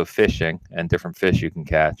there's also fishing and different fish you can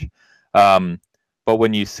catch. But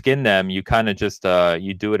when you skin them, you kind of just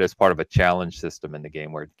you do it as part of a challenge system in the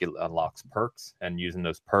game where it unlocks perks, and using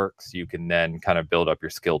those perks, you can then kind of build up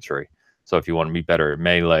your skill tree. So if you want to be better at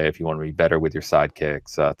melee, if you want to be better with your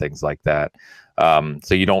sidekicks, things like that.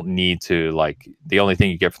 So you don't need to, the only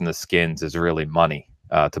thing you get from the skins is really money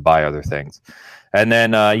to buy other things. And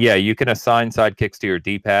then, you can assign sidekicks to your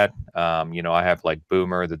D-pad. I have like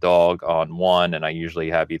Boomer, the dog, on one, and I usually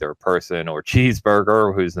have either a person or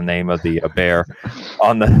Cheeseburger, who's the name of the bear,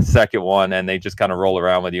 on the second one, and they just kind of roll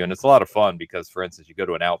around with you. And it's a lot of fun because, for instance, you go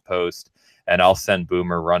to an outpost, and I'll send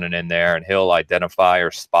Boomer running in there, and he'll identify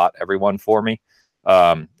or spot everyone for me.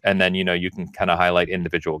 And then, you can kind of highlight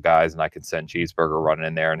individual guys, and I can send Cheeseburger running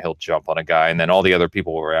in there and he'll jump on a guy. And then all the other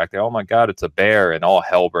people will react, oh my God, it's a bear, and all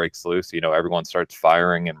hell breaks loose. Everyone starts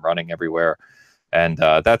firing and running everywhere. And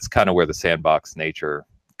that's kind of where the sandbox nature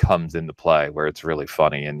comes into play, where it's really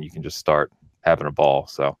funny and you can just start having a ball.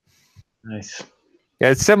 So nice. Yeah,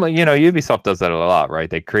 it's similar. Ubisoft does that a lot, right?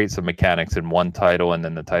 They create some mechanics in one title, and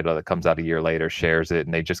then the title that comes out a year later shares it,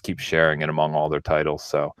 and they just keep sharing it among all their titles.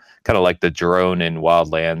 So kind of like the drone in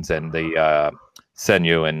Wildlands and the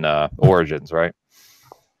Senua in Origins, right?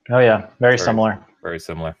 Oh yeah, very similar. Very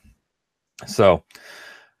similar. So,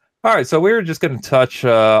 all right, so we were just going to touch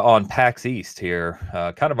on PAX East here,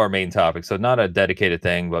 kind of our main topic. So not a dedicated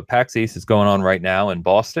thing, but PAX East is going on right now in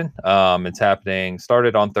Boston. It's happening,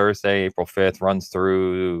 started on Thursday, April 5th, runs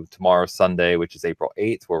through tomorrow, Sunday, which is April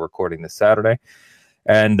 8th. We're recording this Saturday.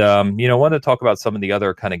 And, wanted to talk about some of the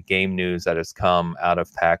other kind of game news that has come out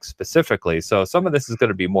of PAX specifically. So some of this is going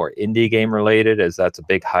to be more indie game related, as that's a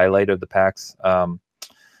big highlight of the PAX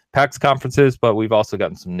conferences, but we've also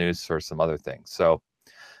gotten some news for some other things. So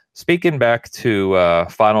speaking back to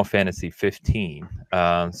Final Fantasy 15,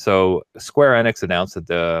 so Square Enix announced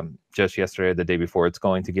that just yesterday or the day before, it's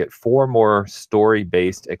going to get 4 more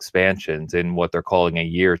story-based expansions in what they're calling a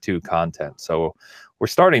year 2 content. So we're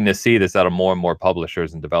starting to see this out of more and more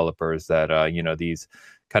publishers and developers that, these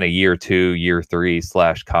kind of year 2, year 3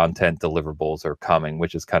 / content deliverables are coming,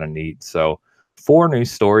 which is kind of neat. So 4 new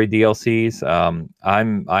story DLCs.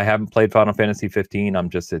 I haven't played Final Fantasy 15.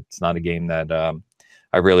 It's not a game that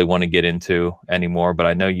I really want to get into anymore, but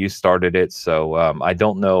I know you started it, so I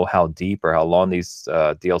don't know how deep or how long these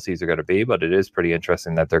DLCs are going to be, but it is pretty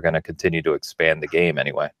interesting that they're going to continue to expand the game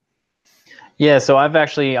anyway. Yeah, so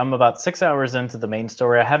I'm about 6 hours into the main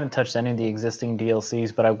story. I haven't touched any of the existing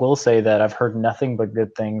DLCs, but I will say that I've heard nothing but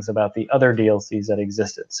good things about the other DLCs that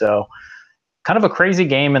existed. So kind of a crazy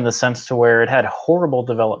game in the sense to where it had horrible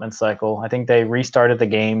development cycle. I think they restarted the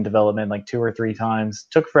game development like 2 or 3 times.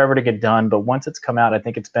 Took forever to get done, but once it's come out, I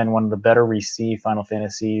think it's been one of the better received Final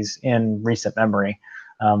Fantasies in recent memory,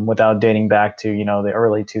 without dating back to the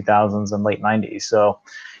early 2000s and late 90s. So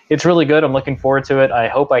it's really good. I'm looking forward to it. I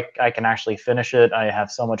hope I can actually finish it. I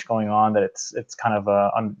have so much going on that it's kind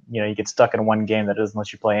of you get stuck in one game that doesn't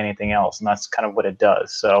let you play anything else, and that's kind of what it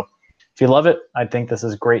does. So if you love it, I think this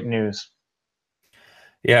is great news.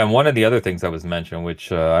 Yeah, and one of the other things that was mentioned,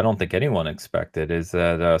 which I don't think anyone expected, is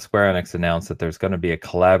that Square Enix announced that there's going to be a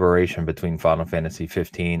collaboration between Final Fantasy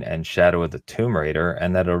 15 and Shadow of the Tomb Raider,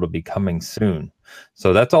 and that it'll be coming soon.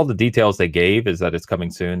 So that's all the details they gave, is that it's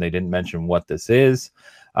coming soon. They didn't mention what this is.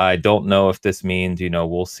 I don't know if this means,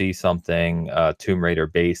 we'll see something Tomb Raider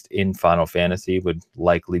based in Final Fantasy, would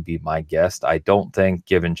likely be my guess. I don't think,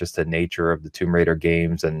 given just the nature of the Tomb Raider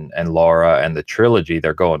games and Lara and the trilogy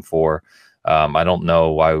they're going for, I don't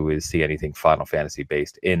know why we would see anything Final Fantasy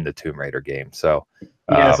based in the Tomb Raider game. So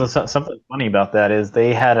yeah, so something funny about that is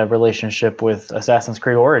they had a relationship with Assassin's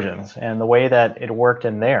Creed Origins, and the way that it worked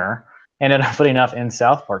in there ended up, funny enough, in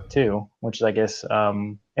South Park too, which is, I guess,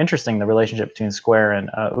 interesting, the relationship between Square and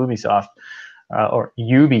Ubisoft, or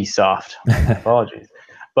Ubisoft. Apologies.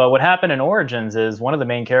 But what happened in Origins is one of the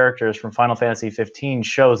main characters from Final Fantasy 15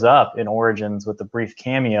 shows up in Origins with a brief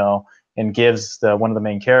cameo and gives one of the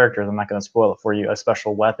main characters, I'm not going to spoil it for you, a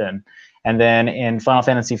special weapon. And then in Final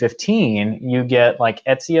Fantasy 15, you get like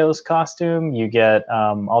Ezio's costume, you get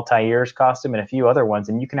Altair's costume, and a few other ones,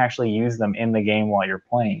 and you can actually use them in the game while you're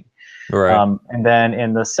playing. Right. And then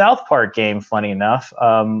in the South Park game, funny enough,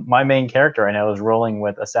 my main character I know is rolling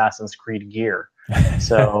with Assassin's Creed gear.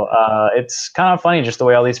 So it's kind of funny just the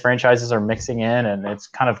way all these franchises are mixing in, and it's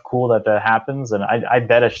kind of cool that that happens. And I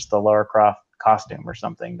bet it's just the Lara Croft costume or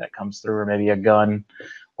something that comes through, or maybe a gun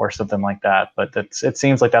or something like that. But it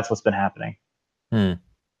seems like that's what's been happening.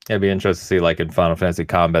 It'd be interesting to see, like in Final Fantasy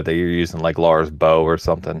Combat, that you're using like Lara's bow or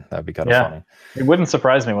something. That'd be kind of funny. It wouldn't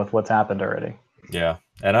surprise me with what's happened already. Yeah,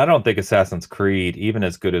 and I don't think Assassin's Creed, even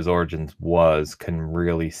as good as Origins was, can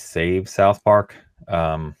really save South Park.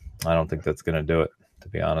 I don't think that's going to do it, to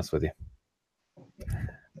be honest with you.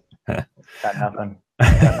 Got nothing.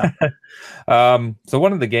 So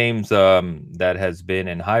one of the games that has been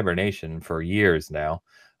in hibernation for years now,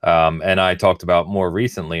 and I talked about more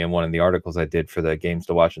recently in one of the articles I did for the Games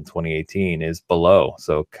to Watch in 2018, is Below.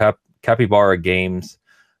 So Capybara Games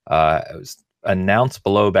was announced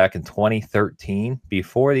Below back in 2013,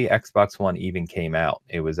 before the Xbox One even came out.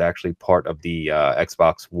 It was actually part of the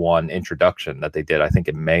Xbox One introduction that they did, I think,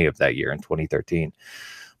 in May of that year in 2013.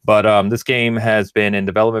 But this game has been in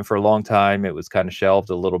development for a long time. It was kind of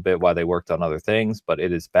shelved a little bit while they worked on other things, but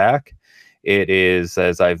it is back. It is,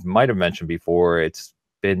 as I might have mentioned before, it's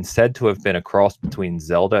been said to have been a cross between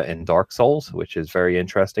Zelda and Dark Souls, which is very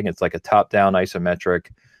interesting. It's like a top-down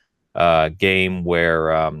isometric game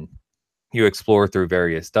where you explore through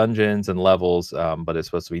various dungeons and levels, but it's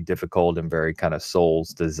supposed to be difficult and very kind of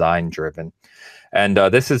Souls design-driven. And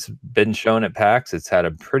this has been shown at PAX. It's had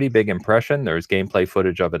a pretty big impression. There's gameplay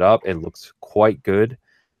footage of it up. It looks quite good.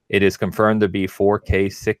 It is confirmed to be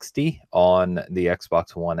 4K 60 on the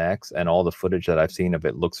Xbox One X, and all the footage that I've seen of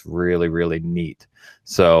it looks really, really neat.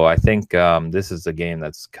 So I think this is a game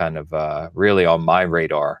that's kind of really on my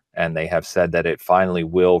radar, and they have said that it finally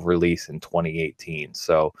will release in 2018.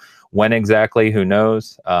 So when exactly, who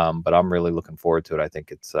knows? But I'm really looking forward to it. I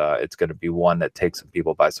think it's going to be one that takes some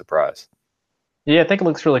people by surprise. Yeah, I think it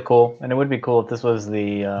looks really cool, and it would be cool if this was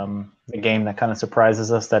the game that kind of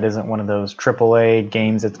surprises us. That isn't one of those AAA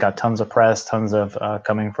games that's got tons of press, tons of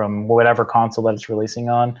coming from whatever console that it's releasing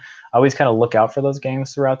on. I always kind of look out for those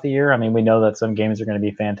games throughout the year. I mean, we know that some games are going to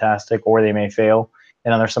be fantastic, or they may fail,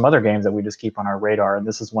 and then there's some other games that we just keep on our radar, and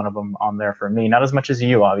this is one of them on there for me. Not as much as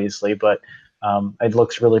you, obviously, but it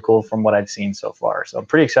looks really cool from what I've seen so far. So I'm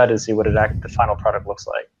pretty excited to see what the final product looks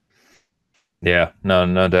like. Yeah,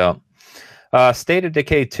 no doubt. State of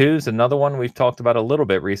Decay 2 is another one we've talked about a little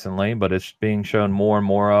bit recently, but it's being shown more and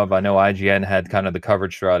more of. I know IGN had kind of the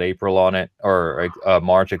coverage throughout April on it, or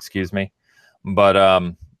March, excuse me.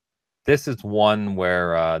 But this is one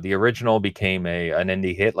where the original became an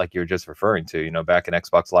indie hit, like you were just referring to. You know, back in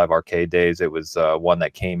Xbox Live Arcade days, it was one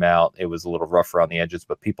that came out. It was a little rough around the edges,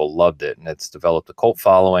 but people loved it, and it's developed a cult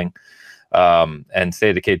following. And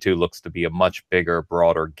State of Decay 2 looks to be a much bigger,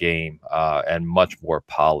 broader game and much more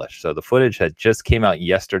polished. So the footage had just came out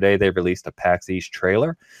yesterday. They released a PAX East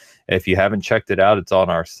trailer. If you haven't checked it out, it's on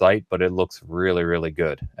our site, but it looks really, really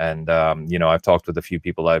good. And, I've talked with a few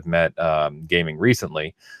people I've met gaming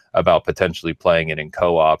recently about potentially playing it in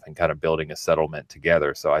co-op and kind of building a settlement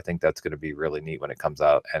together. So I think that's going to be really neat when it comes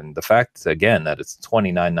out. And the fact, again, that it's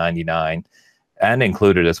 $29.99 and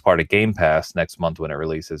included as part of Game Pass next month when it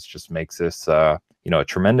releases, just makes this, a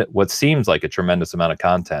tremendous, what seems like a tremendous amount of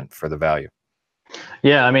content for the value.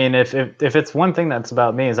 Yeah, I mean, if it's one thing that's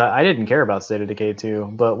about me is I didn't care about State of Decay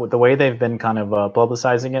 2, but with the way they've been kind of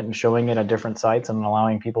publicizing it and showing it at different sites and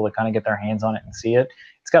allowing people to kind of get their hands on it and see it,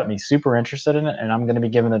 it's got me super interested in it, and I'm going to be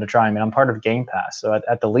giving it a try. I mean, I'm part of Game Pass, so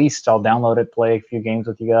at the least, I'll download it, play a few games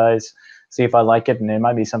with you guys, see if I like it, and it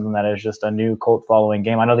might be something that is just a new cult following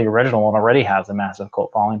game. I know the original one already has a massive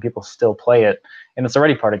cult following. People still play it, and it's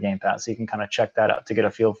already part of Game Pass, so you can kind of check that out to get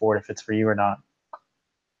a feel for it if it's for you or not.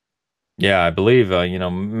 Yeah, I believe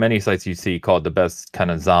many sites you see call it the best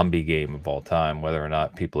kind of zombie game of all time. Whether or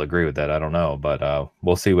not people agree with that, I don't know, but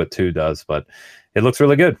we'll see what 2 does. But it looks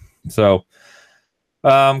really good. So,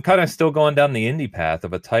 kind of still going down the indie path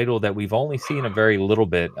of a title that we've only seen a very little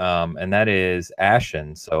bit, and that is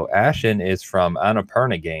Ashen. So, Ashen is from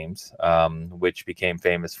Annapurna Games, which became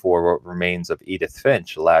famous for What Remains of Edith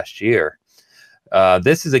Finch last year.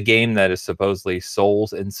 This is a game that is supposedly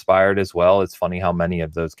Souls inspired as well. It's funny how many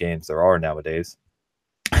of those games there are nowadays.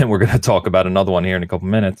 And we're going to talk about another one here in a couple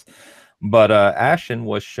minutes. But Ashen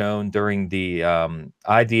was shown during the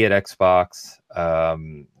ID at Xbox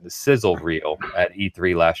the sizzle reel at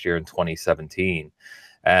E3 last year in 2017.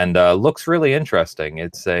 And looks really interesting.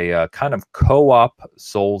 It's a kind of co-op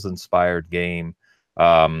Souls inspired game.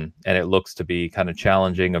 And it looks to be kind of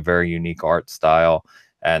challenging, a very unique art style.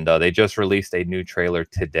 And they just released a new trailer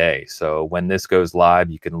today. So when this goes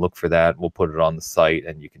live, you can look for that. We'll put it on the site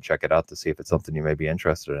and you can check it out to see if it's something you may be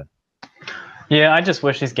interested in. Yeah, I just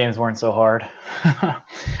wish these games weren't so hard.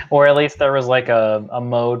 Or at least there was like a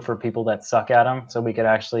mode for people that suck at them so we could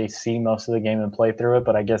actually see most of the game and play through it.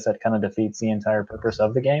 But I guess that kind of defeats the entire purpose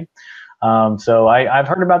of the game. So I've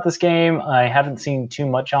heard about this game. I haven't seen too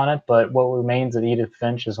much on it, but What Remains of Edith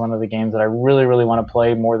Finch is one of the games that I really, really want to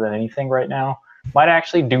play more than anything right now. Might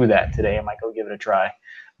actually do that today. I might go give it a try.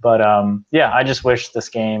 But yeah, I just wish this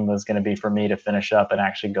game was going to be for me to finish up and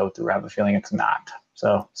actually go through. I have a feeling it's not.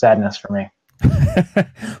 So sadness for me.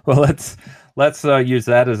 Well, let's use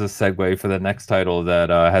that as a segue for the next title that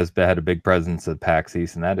has had a big presence at PAX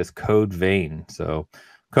East, and that is Code Vein. So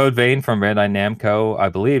Code Vein from Bandai Namco, I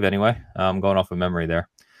believe, anyway. I'm going off of memory there.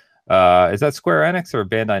 Is that Square Enix or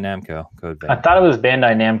Bandai Namco? Code Vein. I thought it was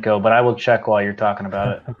Bandai Namco, but I will check while you're talking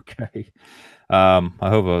about it. Okay. I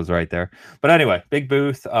hope I was right there. But anyway, big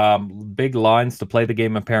booth, big lines to play the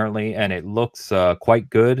game apparently, and it looks quite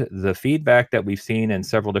good. The feedback that we've seen in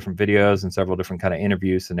several different videos and several different kind of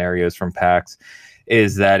interview scenarios from PAX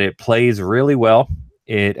is that it plays really well.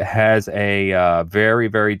 It has a very,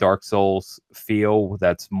 very Dark Souls feel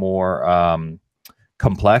that's more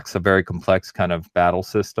complex, a very complex kind of battle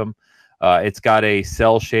system. It's got a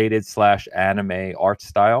cell shaded / anime art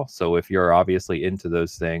style. So if you're obviously into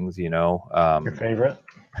those things, you know, Your favorite?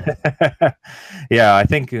 Yeah, I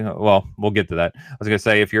think, well, we'll get to that. I was going to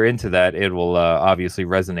say, if you're into that, it will obviously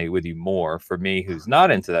resonate with you more. For me, who's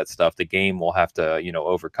not into that stuff, the game will have to, you know,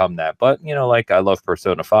 overcome that. But, you know, like I love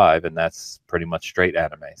Persona 5, and that's pretty much straight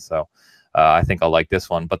anime. So I think I'll like this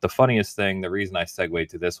one. But the funniest thing, the reason I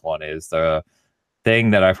segued to this one is the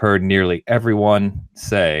thing that I've heard nearly everyone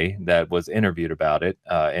say that was interviewed about it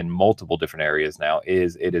in multiple different areas now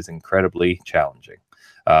is it is incredibly challenging.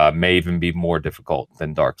 May even be more difficult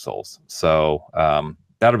than Dark Souls. So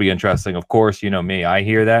that'll be interesting. Of course, you know me, I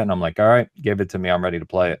hear that and I'm like, all right, give it to me. I'm ready to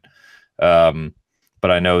play it.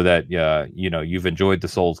 But I know that, you know, you've enjoyed the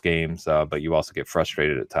Souls games, but you also get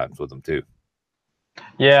frustrated at times with them too.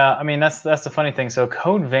 Yeah, I mean that's the funny thing. So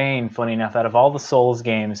Code Vein, funny enough, out of all the Souls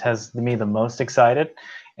games, has me the most excited.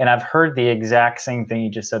 And I've heard the exact same thing you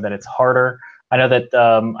just said, that it's harder. I know that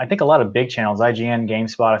I think a lot of big channels, IGN,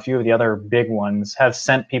 GameSpot, a few of the other big ones, have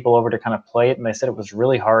sent people over to kind of play it, and they said it was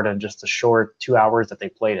really hard in just a short 2 hours that they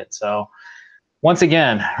played it. So once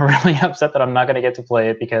again, really upset that I'm not going to get to play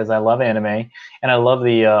it because I love anime and I love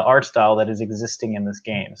the art style that is existing in this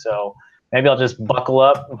game. So maybe I'll just buckle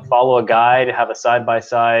up and follow a guide, have a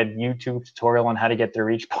side-by-side YouTube tutorial on how to get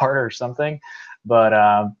through each part or something. But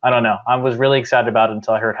I don't know. I was really excited about it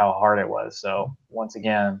until I heard how hard it was. So once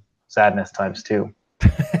again, sadness times 2.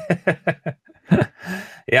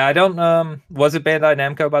 Yeah, I don't. Was it Bandai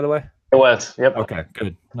Namco, by the way? It was. Yep. Okay,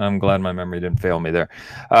 good. I'm glad my memory didn't fail me there.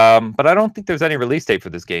 But I don't think there's any release date for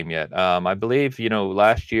this game yet. I believe, you know,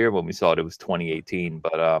 last year when we saw it, it was 2018.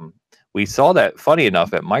 But we saw that, funny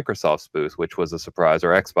enough, at Microsoft's booth, which was a surprise, or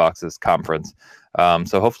Xbox's conference.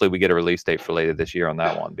 So hopefully we get a release date for later this year on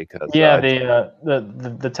that one, because yeah,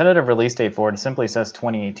 the tentative release date for it simply says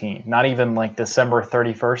 2018, not even like December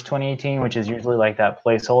 31st, 2018, which is usually like that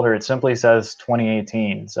placeholder. It simply says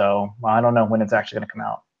 2018. So I don't know when it's actually going to come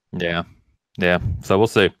out. Yeah. So we'll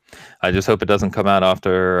see. I just hope it doesn't come out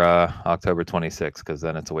after October 26th, because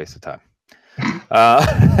then it's a waste of time.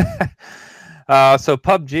 So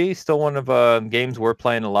PUBG, still one of games we're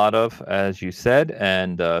playing a lot of, as you said,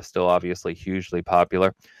 and still obviously hugely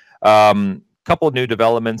popular. Couple of new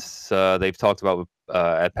developments they've talked about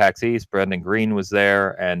at PAX East. Brendan Green was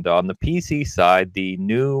there, and on the PC side, the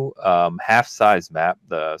new half-size map,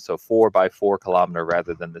 so 4x4 kilometer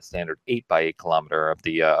rather than the standard 8x8 kilometer of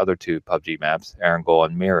the other two PUBG maps, Erangel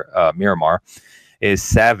and Miramar, is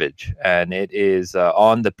Savage, and it is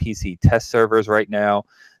on the PC test servers right now.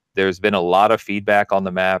 There's been a lot of feedback on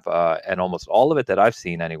the map, and almost all of it that I've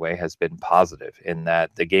seen anyway has been positive in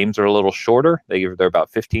that the games are a little shorter. They're about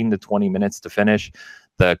 15 to 20 minutes to finish.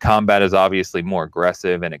 The combat is obviously more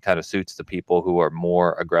aggressive, and it kind of suits the people who are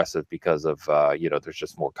more aggressive because of, there's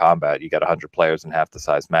just more combat. You got 100 players in half the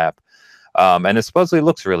size map, and it supposedly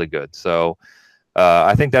looks really good. So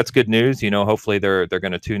I think that's good news. Hopefully they're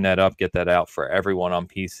going to tune that up, get that out for everyone on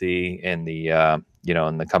PC in the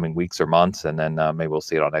in the coming weeks or months, and then maybe we'll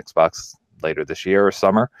see it on Xbox later this year or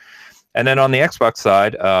summer. And then on the Xbox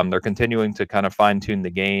side, they're continuing to kind of fine tune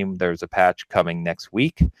the game. There's a patch coming next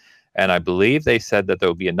week, and I believe they said that there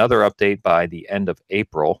will be another update by the end of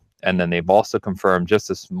April. And then they've also confirmed just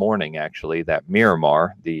this morning, actually, that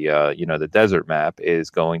Miramar, the desert map,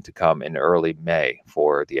 is going to come in early May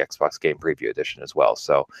for the Xbox Game Preview Edition as well.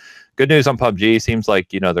 So, good news on PUBG. Seems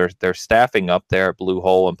like they're staffing up there at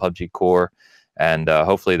Bluehole and PUBG Core, and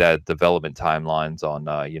hopefully that development timelines on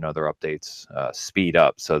their updates speed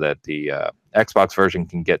up so that the Xbox version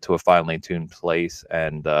can get to a finely tuned place,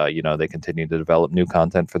 and they continue to develop new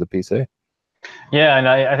content for the PC. Yeah, and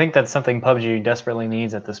I think that's something PUBG desperately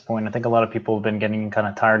needs at this point. I think a lot of people have been getting kind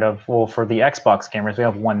of tired of, well, for the Xbox gamers, we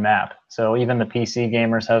have one map. So even the PC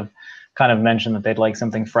gamers have kind of mentioned that they'd like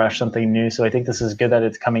something fresh, something new. So I think this is good that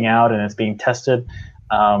it's coming out and it's being tested.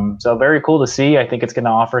 So very cool to see. I think it's going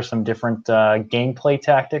to offer some different gameplay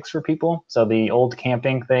tactics for people. So the old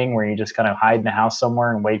camping thing where you just kind of hide in the house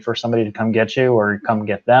somewhere and wait for somebody to come get you or come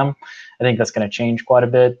get them, I think that's going to change quite a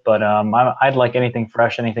bit. But I'd like anything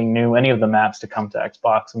fresh, anything new, any of the maps to come to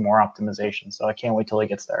Xbox and more optimization. So I can't wait till it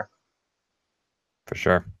gets there. For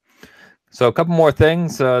sure. So a couple more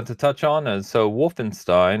things to touch on. So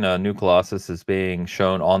Wolfenstein New Colossus is being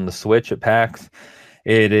shown on the Switch at PAX.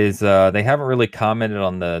 It is they haven't really commented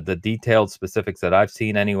on the detailed specifics that I've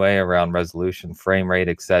seen anyway around resolution, frame rate,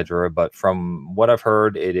 etc. But from what I've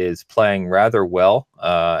heard, it is playing rather well,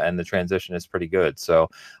 and the transition is pretty good. So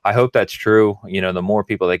I hope that's true. The more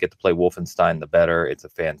people that get to play Wolfenstein, the better. It's a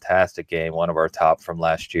fantastic game, one of our top from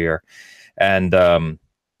last year, and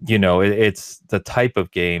it's the type of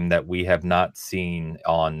game that we have not seen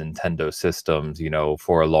on Nintendo systems,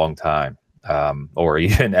 for a long time. Or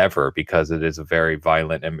even ever, because it is a very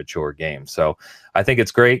violent and mature game. So I think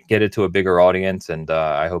it's great. Get it to a bigger audience, and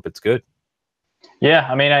I hope it's good. Yeah,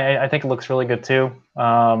 I mean, I think it looks really good too.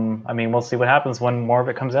 We'll see what happens when more of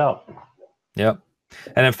it comes out. Yep.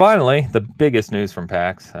 And then finally, the biggest news from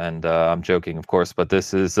PAX, and I'm joking, of course, but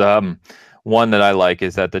this is one that I like,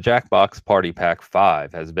 is that the Jackbox Party Pack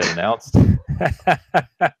 5 has been announced and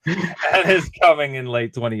is coming in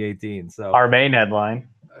late 2018. So our main headline.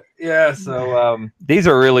 Yeah, so these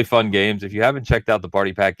are really fun games. If you haven't checked out the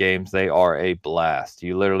Party Pack games, they are a blast.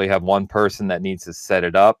 You literally have one person that needs to set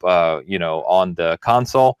it up, on the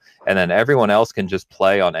console, and then everyone else can just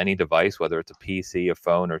play on any device, whether it's a PC, a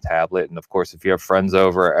phone, or tablet. And of course, if you have friends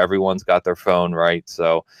over, everyone's got their phone, right?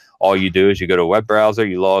 So all you do is you go to a web browser,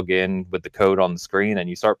 you log in with the code on the screen, and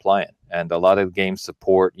you start playing. And a lot of the games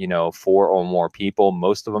support, 4 or more people.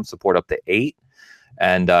 Most of them support up to 8.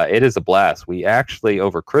 And it is a blast. We actually,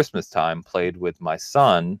 over Christmas time, played with my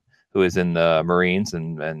son, who is in the Marines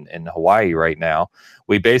and in Hawaii right now.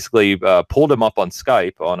 We basically pulled him up on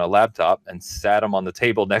Skype on a laptop and sat him on the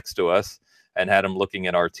table next to us and had him looking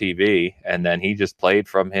at our TV. And then he just played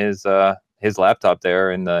from his laptop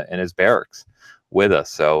there in his barracks with us.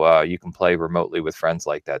 So you can play remotely with friends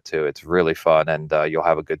like that too. It's really fun, and you'll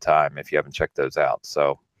have a good time if you haven't checked those out.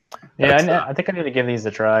 So. Yeah, I think I need to give these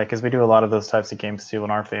a try because we do a lot of those types of games too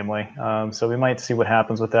in our family. So we might see what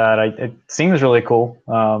happens with that. It seems really cool.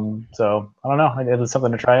 So I don't know. It's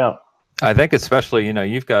something to try out. I think especially,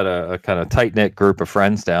 you've got a kind of tight-knit group of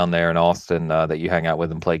friends down there in Austin that you hang out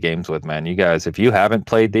with and play games with, man. You guys, if you haven't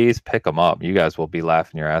played these, pick them up. You guys will be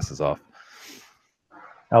laughing your asses off.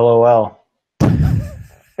 LOL.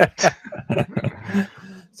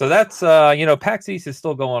 So that's, PAX East is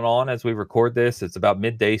still going on as we record this. It's about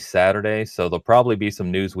midday Saturday, so there'll probably be some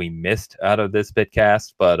news we missed out of this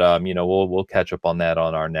Bitcast, but, we'll catch up on that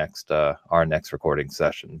on our next recording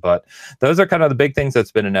session. But those are kind of the big things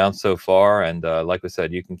that's been announced so far, and like we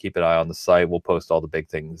said, you can keep an eye on the site. We'll post all the big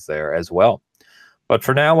things there as well. But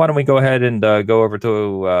for now, why don't we go ahead and go over to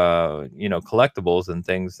collectibles and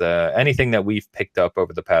things, anything that we've picked up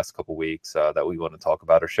over the past couple weeks that we want to talk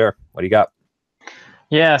about or share. What do you got?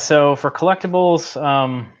 Yeah, so for collectibles,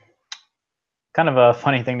 kind of a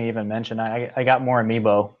funny thing to even mention. I got more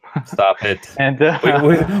Amiibo. Stop it. And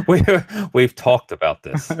we've talked about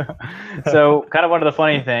this. So kind of one of the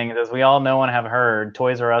funny things is we all know and have heard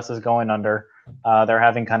Toys R Us is going under. They're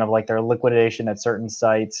having kind of like their liquidation at certain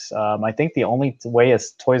sites. I think the only way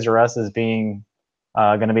is Toys R Us is being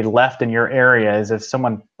going to be left in your area is if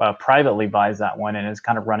someone privately buys that one and is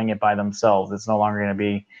kind of running it by themselves. It's no longer going to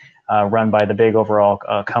be run by the big overall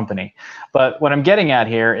company. But what I'm getting at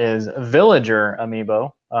here is Villager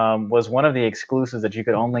Amiibo was one of the exclusives that you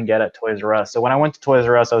could only get at Toys R Us. So when I went to Toys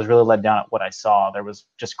R Us, I was really let down at what I saw. There was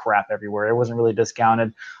just crap everywhere. It wasn't really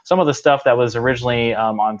discounted. Some of the stuff that was originally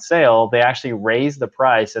on sale, they actually raised the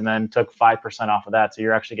price and then took 5% off of that. So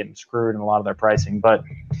you're actually getting screwed in a lot of their pricing. But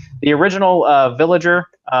the original Villager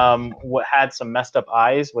had some messed up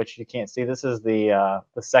eyes, which you can't see. This is the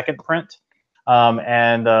second print.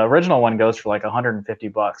 And the original one goes for like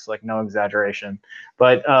 $150, like no exaggeration.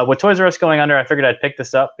 But with Toys R Us going under, I figured I'd pick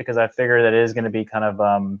this up because I figure that it is going to be kind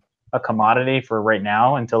of a commodity for right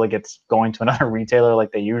now until it gets going to another retailer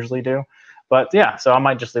like they usually do. But yeah, so I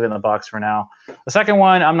might just leave it in the box for now. The second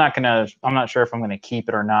one, I'm not sure if I'm gonna keep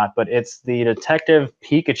it or not, but it's the Detective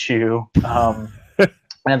Pikachu.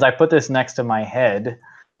 And as I put this next to my head,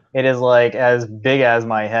 it is like as big as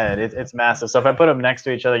my head. It's massive. So if I put them next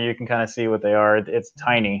to each other, you can kind of see what they are. It's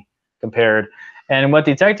tiny compared. And what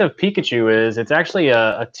Detective Pikachu is, it's actually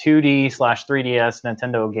a 2D/3DS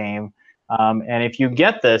Nintendo game. And if you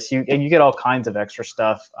get this, you get all kinds of extra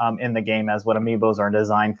stuff in the game as what Amiibos are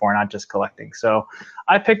designed for, not just collecting. So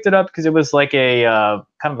I picked it up because it was like a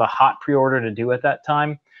kind of a hot pre-order to do at that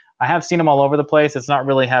time. I have seen them all over the place. It's not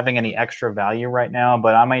really having any extra value right now,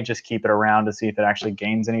 but I might just keep it around to see if it actually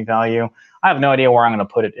gains any value. I have no idea where I'm going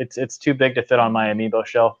to put it. It's too big to fit on my Amiibo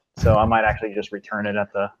shelf, so I might actually just return it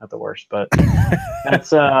at the worst. But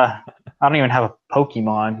that's I don't even have a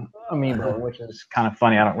Pokemon Amiibo, which is kind of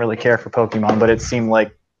funny. I don't really care for Pokemon, but it seemed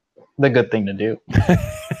like the good thing to do.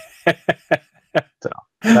 So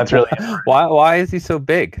that's really it. Why is he so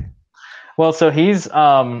big? Well, so he's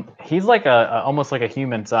like a almost like a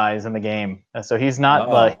human size in the game. So he's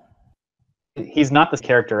not he's not this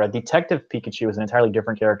character. A Detective Pikachu is an entirely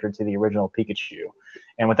different character to the original Pikachu.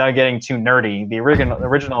 And without getting too nerdy, the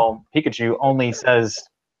original Pikachu only says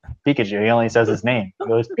Pikachu. He only says his name. He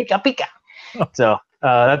goes Pika Pika. So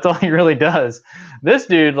that's all he really does. This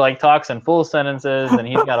dude like talks in full sentences, and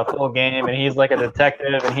he's got a full game, and he's like a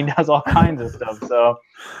detective, and he does all kinds of stuff. So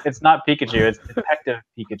it's not Pikachu, it's Detective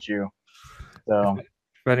Pikachu. So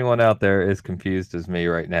if anyone out there is confused as me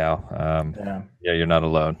right now, yeah, you're not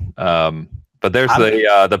alone. But there's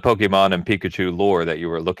the Pokemon and Pikachu lore that you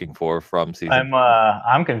were looking for from season.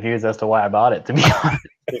 I'm confused as to why I bought it, to be honest.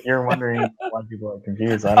 If you're wondering why people are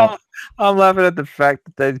confused, I'm laughing at the fact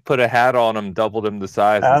that they put a hat on him, doubled him the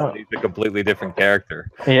size, and he's a completely different character.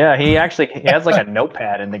 Yeah, he has like a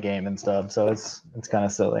notepad in the game and stuff, so it's kind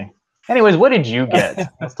of silly. Anyways, what did you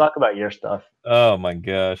get? Let's talk about your stuff. Oh my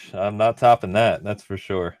gosh, I'm not topping that. That's for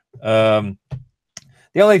sure. The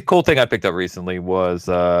only cool thing I picked up recently was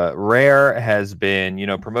Rare has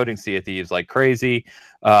been, promoting Sea of Thieves like crazy.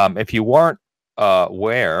 If you weren't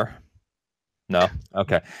aware, no,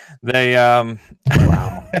 okay, they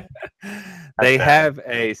wow. they have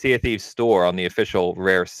a Sea of Thieves store on the official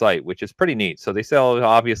Rare site, which is pretty neat. So they sell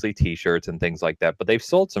obviously T-shirts and things like that, but they've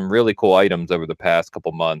sold some really cool items over the past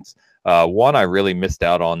couple months. One I really missed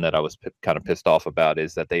out on that I was kind of pissed off about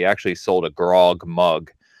is that they actually sold a Grog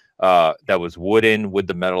mug that was wooden with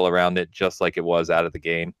the metal around it, just like it was out of the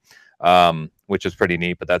game, which is pretty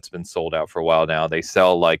neat, but that's been sold out for a while now. They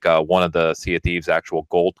sell like one of the Sea of Thieves actual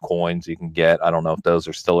gold coins you can get. I don't know if those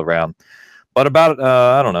are still around. But about,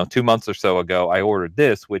 I don't know, 2 months or so ago, I ordered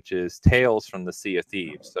this, which is Tales from the Sea of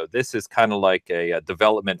Thieves. So this is kind of like a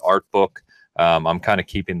development art book. I'm kind of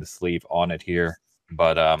keeping the sleeve on it here.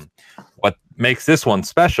 But what makes this one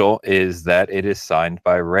special is that it is signed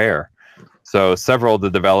by Rare. So several of the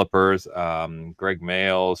developers, Greg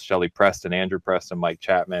Mayles, Shelley Preston, Andrew Preston, Mike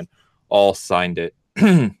Chapman, all signed it.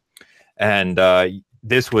 And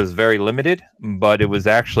this was very limited, but it was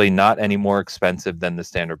actually not any more expensive than the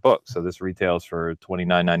standard book. So this retails for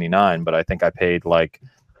 $29.99, but I think I paid like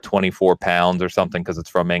 £24 or something because it's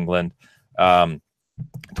from England.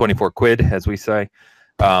 24 quid, as we say.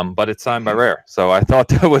 But it's signed by Rare. So I thought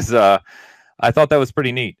that was I thought that was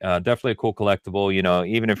pretty neat. Definitely a cool collectible. You know,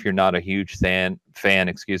 even if you're not a huge fan,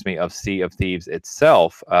 excuse me, of Sea of Thieves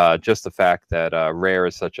itself, just the fact that Rare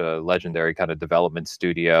is such a legendary kind of development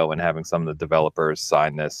studio, and having some of the developers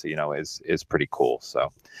sign this, you know, is pretty cool.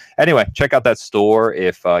 So, anyway, check out that store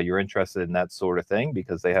if you're interested in that sort of thing,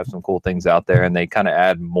 because they have some cool things out there, and they kind of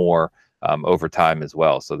add more over time as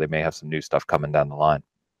well. So they may have some new stuff coming down the line.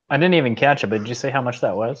 I didn't even catch it, but did you say how much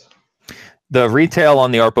that was? The retail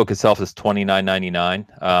on the art book itself is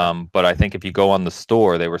 $29.99. But I think if you go on the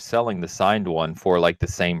store, they were selling the signed one for like the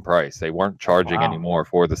same price. They weren't charging anymore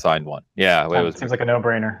for the signed one. Yeah, it seems like a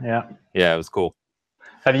no-brainer. Yeah. Yeah, it was cool.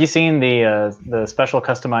 Have you seen the special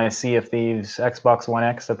customized Sea of Thieves Xbox One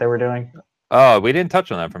X that they were doing? Oh, we didn't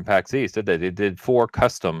touch on that from PAX East, did they? They did 4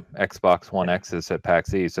 custom Xbox One X's at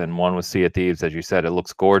PAX East, and one was Sea of Thieves, as you said. It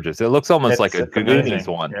looks gorgeous. It looks almost like a Goonies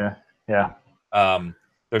one. Yeah.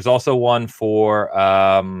 There's also one for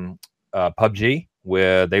PUBG,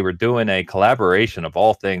 where they were doing a collaboration of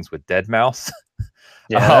all things with Deadmau5.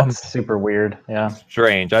 Yeah, that's super weird. Yeah,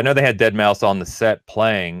 strange. I know they had Deadmau5 on the set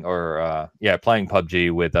playing, playing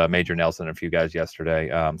PUBG with Major Nelson and a few guys yesterday.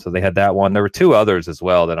 So they had that one. There were 2 others as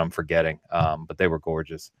well that I'm forgetting, but they were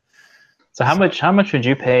gorgeous. So how much would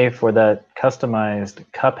you pay for that customized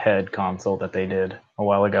Cuphead console that they did a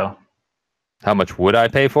while ago? How much would I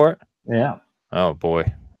pay for it? Yeah. Oh boy.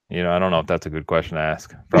 You know, I don't know if that's a good question to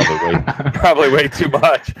ask. Probably way too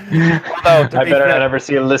much. Although, I better not ever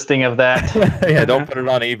see a listing of that. Yeah, don't put it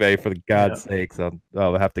on eBay for God's sakes. I'll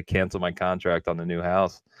have to cancel my contract on the new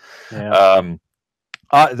house. Yeah.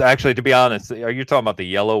 Actually, to be honest, are you talking about the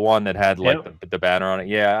yellow one that had like the banner on it?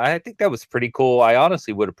 Yeah, I think that was pretty cool. I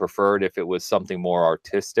honestly would have preferred if it was something more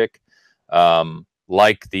artistic,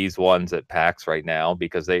 like these ones at PAX right now,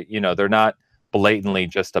 because they're not blatantly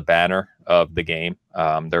just a banner of the game.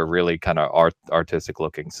 They're really kind of artistic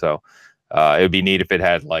looking. So it would be neat if it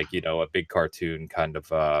had like, a big cartoon kind of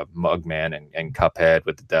Mugman and Cuphead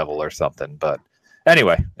with the devil or something. But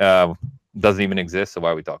anyway, doesn't even exist. So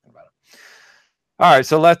why are we talking about it? All right,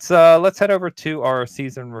 so let's head over to our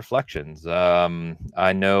season reflections.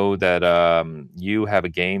 I know that you have a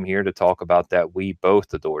game here to talk about that we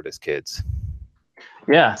both adored as kids.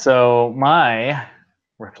 Yeah, so my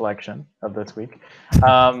reflection of this week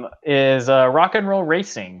is Rock and Roll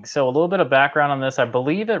Racing. So a little bit of background on this. I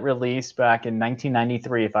believe it released back in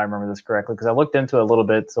 1993, if I remember this correctly, because I looked into it a little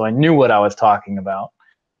bit, so I knew what I was talking about.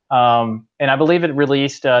 And I believe it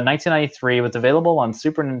released 1993. It was available on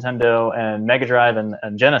Super Nintendo and Mega Drive and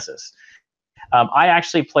Genesis. I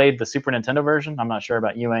actually played the Super Nintendo version. I'm not sure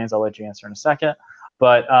about you, Ains. I'll let you answer in a second.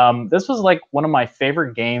 But this was like one of my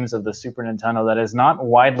favorite games of the Super Nintendo that is not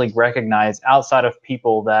widely recognized outside of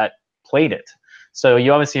people that played it. So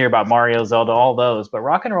you obviously hear about Mario, Zelda, all those. But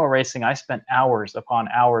Rock and Roll Racing, I spent hours upon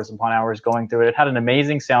hours upon hours going through it. It had an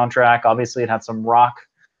amazing soundtrack. Obviously, it had some rock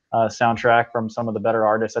soundtrack from some of the better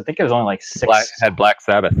artists. I think it was only like 6. Had Black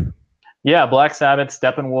Sabbath. Yeah, Black Sabbath,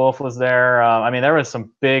 Steppenwolf was there. I mean, there was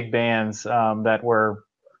some big bands that were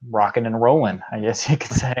rocking and rolling, I guess you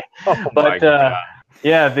could say. Oh, but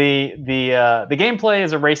yeah, the gameplay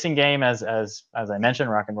is a racing game, as I mentioned,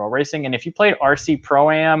 Rock and Roll Racing. And if you played RC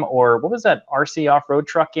Pro-Am, or what was that RC off-road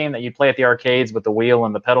truck game that you'd play at the arcades with the wheel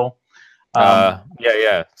and the pedal? Yeah,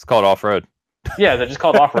 it's called Off-Road. Yeah, they're just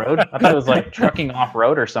called Off-Road. I thought it was like Trucking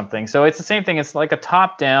Off-Road or something. So it's the same thing. It's like a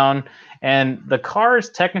top-down, and the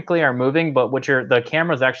cars technically are moving, but the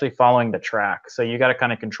camera's actually following the track. So you got to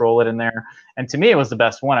kind of control it in there. And to me, it was the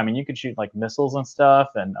best one. I mean, you could shoot like missiles and stuff,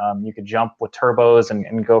 and you could jump with turbos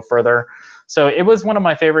and go further. So it was one of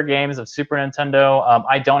my favorite games of Super Nintendo.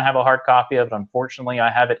 I don't have a hard copy of it, unfortunately.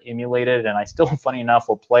 I have it emulated, and I still, funny enough,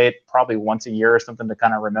 will play it probably once a year or something to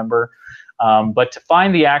kind of remember. But to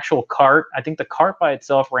find the actual cart, I think the cart by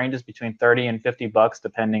itself ranges between $30 and $50,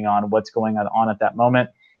 depending on what's going on at that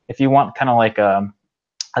moment. If you want kind of like a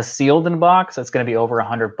sealed in box, that's going to be over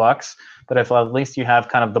 $100. But if at least you have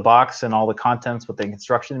kind of the box and all the contents with the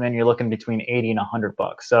instruction manual, you're looking between $80 and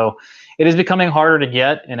 $100. So it is becoming harder to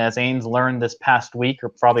get. And as Ains learned this past week, or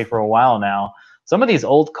probably for a while now, some of these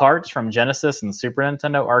old carts from Genesis and Super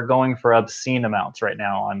Nintendo are going for obscene amounts right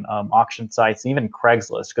now on auction sites, even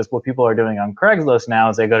Craigslist. Because what people are doing on Craigslist now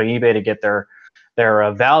is they go to eBay to get their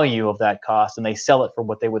value of that cost, and they sell it for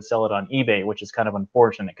what they would sell it on eBay, which is kind of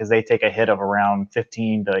unfortunate because they take a hit of around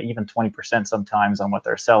 15 to even 20% sometimes on what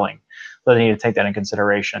they're selling. So they need to take that in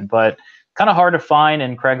consideration. But kind of hard to find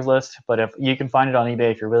in Craigslist, but if you can find it on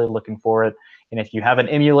eBay if you're really looking for it. And if you have an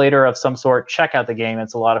emulator of some sort, check out the game.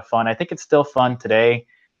 It's a lot of fun. I think it's still fun today.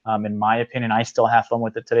 In my opinion, I still have fun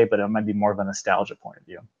with it today, but it might be more of a nostalgia point of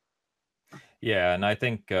view. Yeah, and I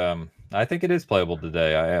think I think it is playable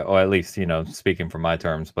today. Or at least, speaking from my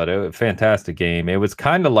terms, but a fantastic game. It was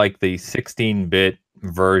kind of like the 16-bit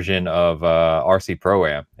version of RC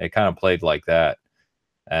Pro-Am. It kind of played like that.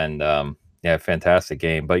 And yeah, fantastic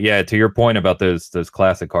game. But yeah, to your point about those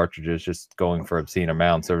classic cartridges just going for obscene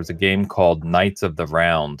amounts, there was a game called Knights of the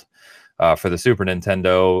Round for the Super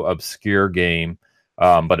Nintendo, obscure game.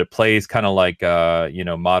 But it plays kind of like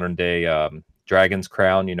modern day Dragon's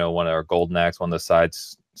Crown, one of our Golden Axe, one of the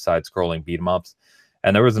side-scrolling beat 'em ups.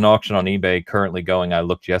 And there was an auction on eBay currently going. I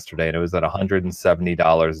looked yesterday, and it was at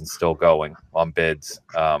 $170 and still going on bids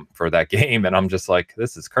for that game. And I'm just like,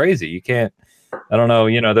 this is crazy. You can't. I don't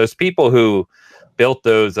know. Those people who built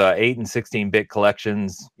those 8 and 16-bit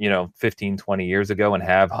collections, 15, 20 years ago, and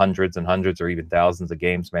have hundreds and hundreds or even thousands of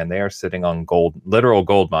games. Man, they are sitting on literal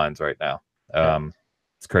gold mines right now.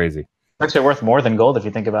 It's crazy. Actually worth more than gold if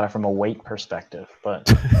you think about it from a weight perspective, but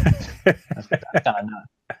that's kind of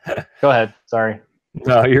not. Go ahead. Sorry.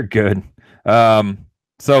 No, you're good.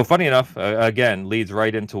 So funny enough, again, leads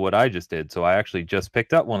right into what I just did. So I actually just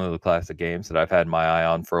picked up one of the classic games that I've had my eye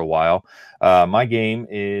on for a while. My game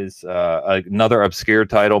is another obscure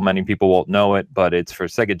title. Many people won't know it, but it's for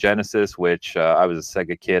Sega Genesis, which I was a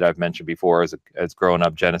Sega kid. I've mentioned before, as growing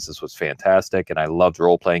up, Genesis was fantastic, and I loved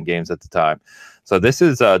role-playing games at the time. So this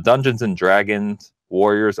is Dungeons & Dragons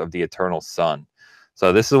Warriors of the Eternal Sun.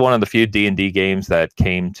 So this is one of the few D&D games that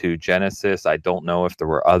came to Genesis. I don't know if there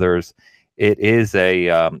were others. It is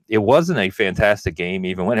it wasn't a fantastic game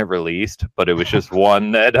even when it released, but it was just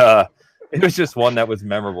one that was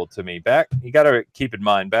memorable to me. You got to keep in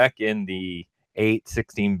mind, back in the 8,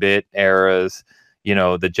 16-bit eras,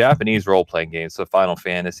 the Japanese role-playing games, so Final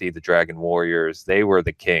Fantasy, the Dragon Warriors, they were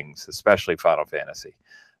the kings, especially Final Fantasy.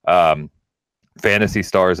 Phantasy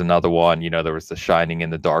Star is another one. There was the Shining in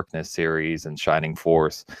the Darkness series and Shining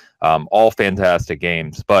Force, all fantastic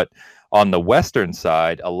games. But on the Western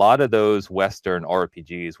side, a lot of those Western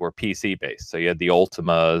RPGs were PC based. So you had the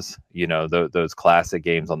Ultimas, those classic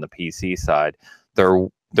games on the PC side.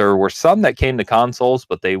 There were some that came to consoles,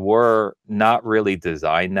 but they were not really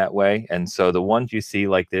designed that way. And so the ones you see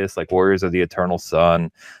like this, like Warriors of the Eternal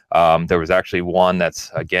Sun, there was actually one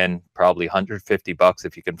that's, again, probably $150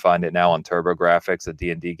 if you can find it now on TurboGrafx, a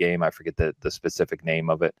D&D game. I forget the specific name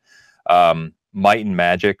of it. Might and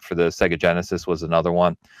Magic for the Sega Genesis was another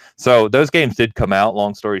one. So those games did come out,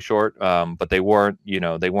 long story short, but they weren't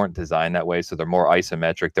designed that way. So they're more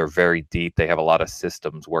isometric. They're very deep. They have a lot of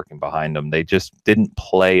systems working behind them. They just didn't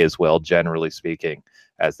play as well, generally speaking,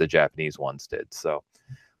 as the Japanese ones did. So,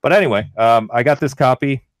 but anyway, I got this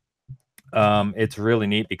copy. It's really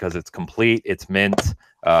neat because it's complete. It's mint,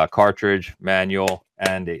 cartridge, manual,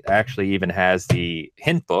 and it actually even has the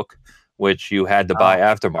hint book, which you had to buy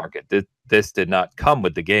aftermarket. This did not come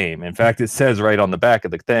with the game. In fact, it says right on the back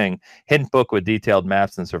of the thing, hint book with detailed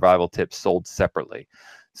maps and survival tips sold separately.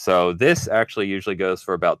 So this actually usually goes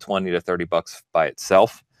for about $20 to $30 by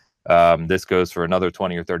itself. This goes for another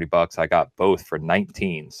 $20 or $30. I got both for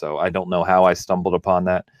 $19. So I don't know how I stumbled upon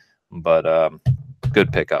that, but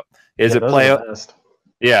good pickup. Is it playable?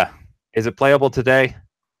 Yeah. Is it playable today?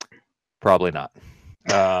 Probably not.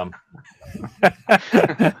 Not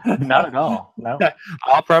at all. No.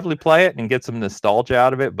 I'll probably play it and get some nostalgia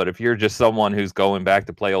out of it, but if you're just someone who's going back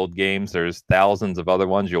to play old games, there's thousands of other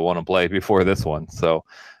ones you'll want to play before this one. So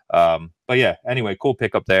but yeah, anyway, cool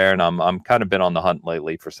pickup there, and I'm kind of been on the hunt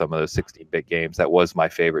lately for some of those 16-bit games. That was my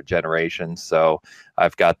favorite generation, so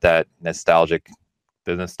I've got the nostalgic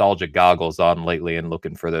goggles on lately and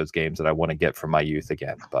looking for those games that I want to get from my youth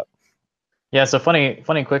again. But yeah, so funny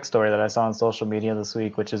quick story that I saw on social media this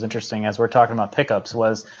week, which is interesting as we're talking about pickups,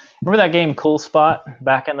 was remember that game Cool Spot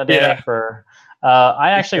back in the day? Yeah. For I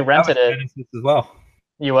actually rented it. Genesis as well.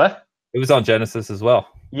 You what? It was on Genesis as well.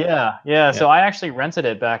 Yeah. So I actually rented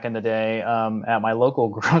it back in the day at my local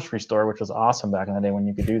grocery store, which was awesome back in the day when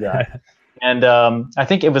you could do that. And I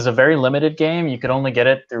think it was a very limited game. You could only get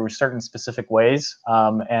it through certain specific ways.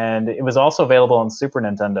 And it was also available on Super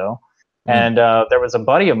Nintendo. And there was a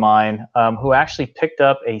buddy of mine who actually picked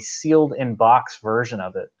up a sealed in box version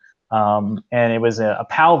of it. And it was a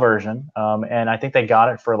PAL version. And I think they got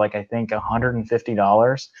it for like, I think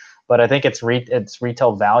 $150. But I think its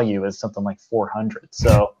retail value is something like $400.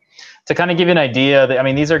 So to kind of give you an idea, I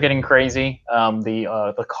mean, these are getting crazy.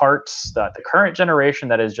 The carts, the current generation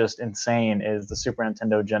that is just insane is the Super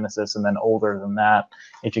Nintendo Genesis, and then older than that,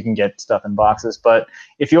 if you can get stuff in boxes. But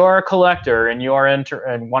if you are a collector and you are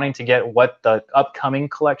and wanting to get what the upcoming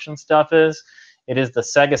collection stuff is, it is the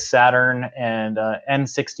Sega Saturn and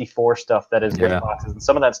N64 stuff that is with boxes. And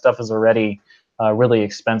some of that stuff is already really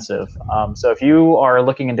expensive. So if you are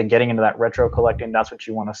looking into getting into that retro collecting, that's what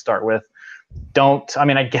you want to start with.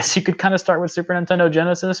 I guess you could kind of start with Super Nintendo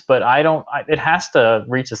Genesis, but it has to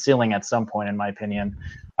reach a ceiling at some point, in my opinion.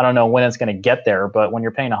 I don't know when it's going to get there, but when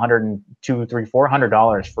you're paying $102, $300,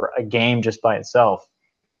 $400 for a game just by itself,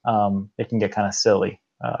 it can get kind of silly.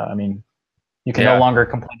 You can no longer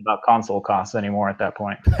complain about console costs anymore at that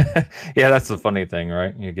point. Yeah, that's the funny thing,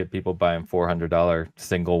 right? You get people buying $400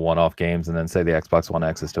 single one-off games and then say the Xbox One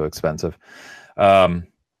X is too expensive.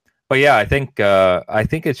 But yeah, I think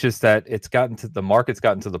it's just that the market's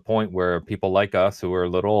gotten to the point where people like us who are a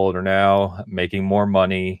little older now, making more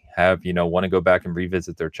money, want to go back and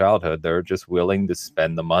revisit their childhood. They're just willing to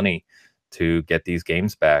spend the money to get these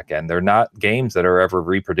games back, and they're not games that are ever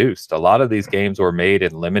reproduced. A lot of these games were made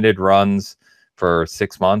in limited runs for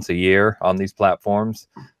 6 months, a year on these platforms,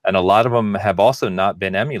 and a lot of them have also not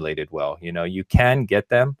been emulated well. You can get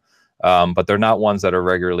them, but they're not ones that are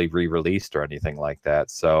regularly re-released or anything like that.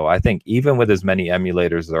 So I think even with as many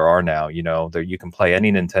emulators there are now, you can play any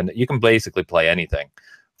Nintendo. You can basically play anything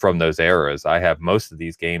from those eras. I have most of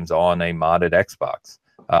these games on a modded Xbox,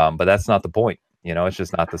 but that's not the point. It's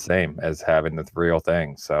just not the same as having the real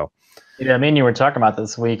thing. So yeah, you were talking about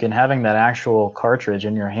this week, and having that actual cartridge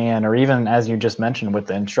in your hand, or even as you just mentioned with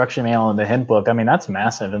the instruction manual and the hint book, that's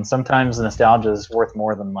massive. And sometimes nostalgia is worth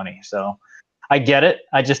more than money. So I get it.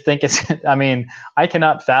 I just think I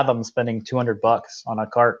cannot fathom spending $200 on a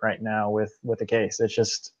cart right now with a case.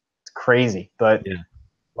 It's crazy. But yeah,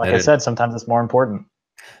 like I said, sometimes it's more important.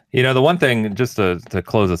 The one thing, just to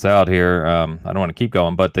close us out here, I don't want to keep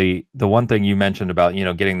going, but the one thing you mentioned about,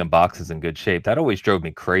 getting the boxes in good shape, that always drove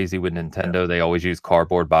me crazy with Nintendo. Yeah. They always use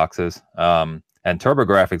cardboard boxes. And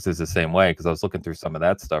TurboGrafx is the same way, because I was looking through some of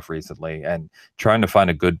that stuff recently and trying to find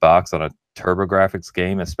a good box on a TurboGrafx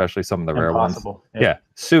game, especially some of the rare ones. Yeah,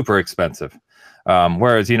 super expensive.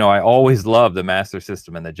 Whereas, I always loved the Master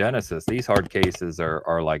System and the Genesis. These hard cases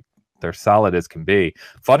are like, they're solid as can be.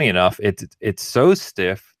 Funny enough, it's so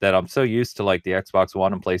stiff that I'm so used to like the Xbox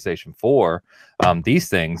One and PlayStation 4. These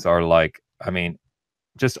things are like,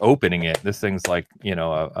 just opening it, this thing's like,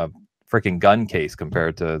 a freaking gun case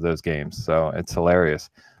compared to those games. So it's hilarious.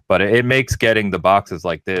 But it makes getting the boxes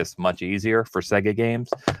like this much easier for Sega games.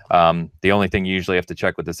 The only thing you usually have to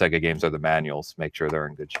check with the Sega games are the manuals, make sure they're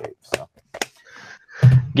in good shape. So.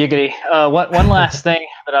 Giggity. One last thing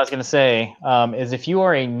that I was going to say is if you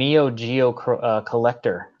are a Neo Geo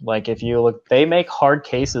collector, like if you look, they make hard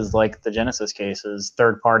cases like the Genesis cases,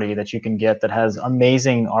 third party, that you can get that has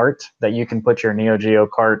amazing art that you can put your Neo Geo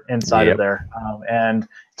cart inside of there. And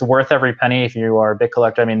it's worth every penny if you are a big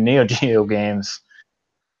collector. Neo Geo games,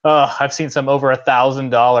 I've seen some over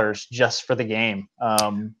 $1,000 just for the game.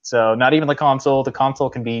 So not even the console. The console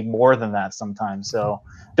can be more than that sometimes. So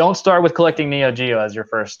don't start with collecting Neo Geo as your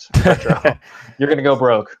first retro. You're going to go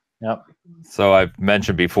broke. Yep. So I've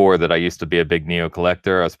mentioned before that I used to be a big Neo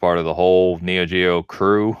collector. I was part of the whole Neo Geo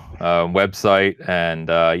crew website. And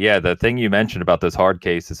the thing you mentioned about those hard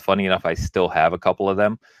cases, funny enough, I still have a couple of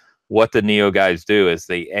them. What the Neo guys do is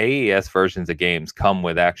the AES versions of games come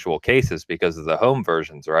with actual cases because of the home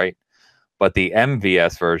versions, right? But the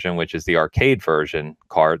MVS version, which is the arcade version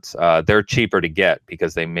carts, they're cheaper to get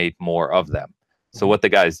because they made more of them. So what the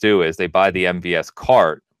guys do is they buy the MVS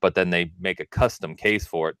cart, but then they make a custom case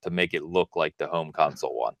for it to make it look like the home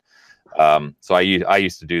console one. So I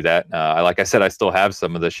used to do that. Like I said, I still have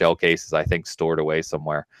some of the shell cases, I think, stored away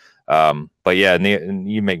somewhere. But yeah,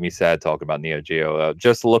 you make me sad talking about Neo Geo.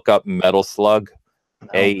 Just look up Metal Slug,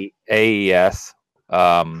 AES,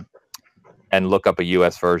 and look up a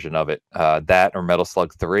US version of it. That or Metal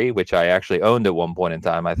Slug 3, which I actually owned at one point in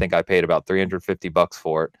time. I think I paid about $350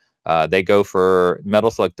 for it.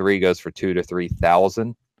 Metal Slug 3 goes for $2,000 to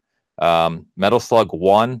 $3,000. Metal Slug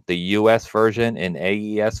 1, the US version in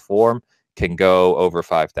AES form, can go over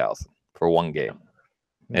 $5,000 for one game.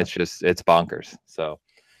 Yeah. It's bonkers. So.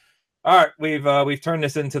 All right, we've turned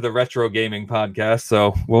this into the retro gaming podcast,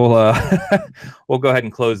 so we'll we'll go ahead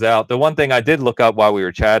and close out. The one thing I did look up while we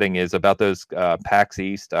were chatting is about those PAX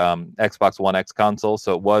East Xbox One X consoles.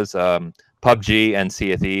 So it was PUBG and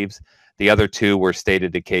Sea of Thieves. The other two were State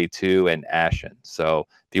of Decay 2 and Ashen. So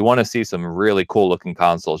if you want to see some really cool looking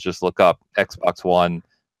consoles, just look up Xbox One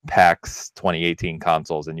PAX 2018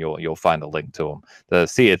 consoles, and you'll find a link to them. The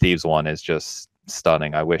Sea of Thieves one is just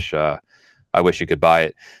stunning. I wish you could buy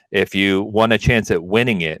it. If you want a chance at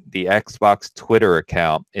winning it, the Xbox Twitter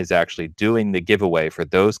account is actually doing the giveaway for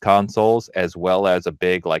those consoles, as well as a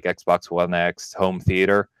big like Xbox One X home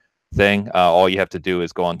theater thing. All you have to do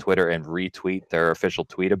is go on Twitter and retweet their official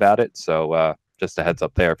tweet about it. So just a heads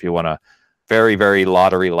up there, if you want very, very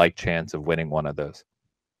lottery-like chance of winning one of those.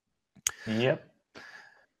 Yep.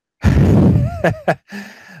 All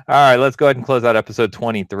right, let's go ahead and close out episode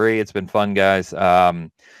 23. It's been fun, guys.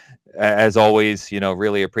 As always,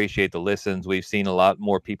 really appreciate the listens. We've seen a lot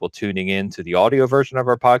more people tuning in to the audio version of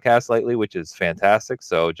our podcast lately, which is fantastic.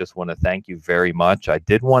 So just want to thank you very much. I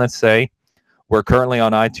did want to say we're currently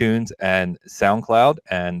on iTunes and SoundCloud,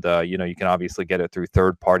 and you can obviously get it through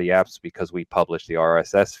third-party apps because we publish the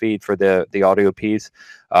RSS feed for the audio piece.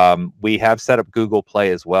 We have set up Google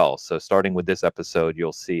Play as well. So starting with this episode,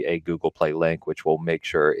 you'll see a Google Play link, which we'll make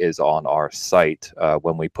sure is on our site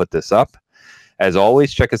when we put this up. As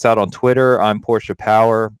always, check us out on Twitter. I'm Porsche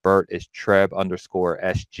Power. Bert is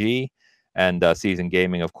Treb_SG. And Seasoned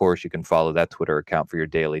Gaming, of course, you can follow that Twitter account for your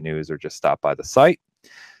daily news or just stop by the site.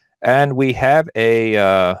 And we have a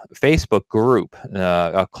Facebook group,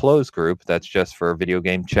 a closed group that's just for video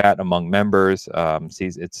game chat among members.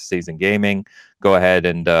 It's Seasoned Gaming. Go ahead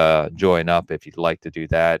and join up if you'd like to do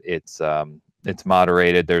that. It's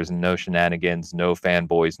moderated. There's no shenanigans, no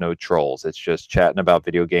fanboys, no trolls. It's just chatting about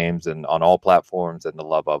video games and on all platforms and the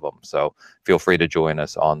love of them. So feel free to join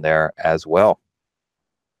us on there as well.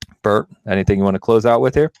 Bert, anything you want to close out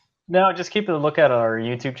with here? No, just keep a look at our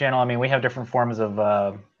YouTube channel. I mean, we have different forms of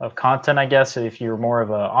content, I guess. If you're more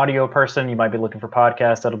of an audio person, you might be looking for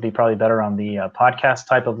podcasts. That'll be probably better on the podcast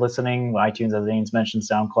type of listening, iTunes, as Ains mentioned,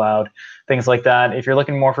 SoundCloud, things like that. If you're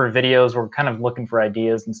looking more for videos, we're kind of looking for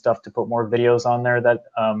ideas and stuff to put more videos on there that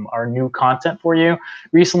are new content for you.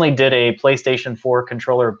 Recently did a PlayStation 4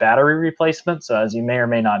 controller battery replacement. So as you may or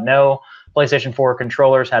may not know, PlayStation 4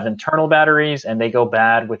 controllers have internal batteries, and they go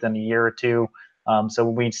bad within a year or two. So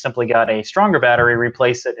we simply got a stronger battery,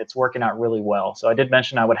 replace it. It's working out really well. So I did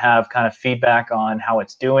mention I would have kind of feedback on how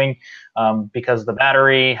it's doing because the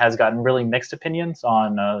battery has gotten really mixed opinions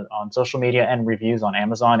on social media and reviews on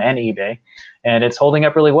Amazon and eBay, and it's holding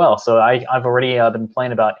up really well. So I've already been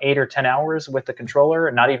playing about 8 or 10 hours with the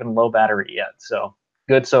controller, not even low battery yet. So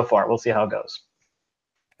good so far. We'll see how it goes.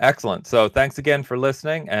 Excellent. So thanks again for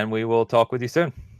listening, and we will talk with you soon.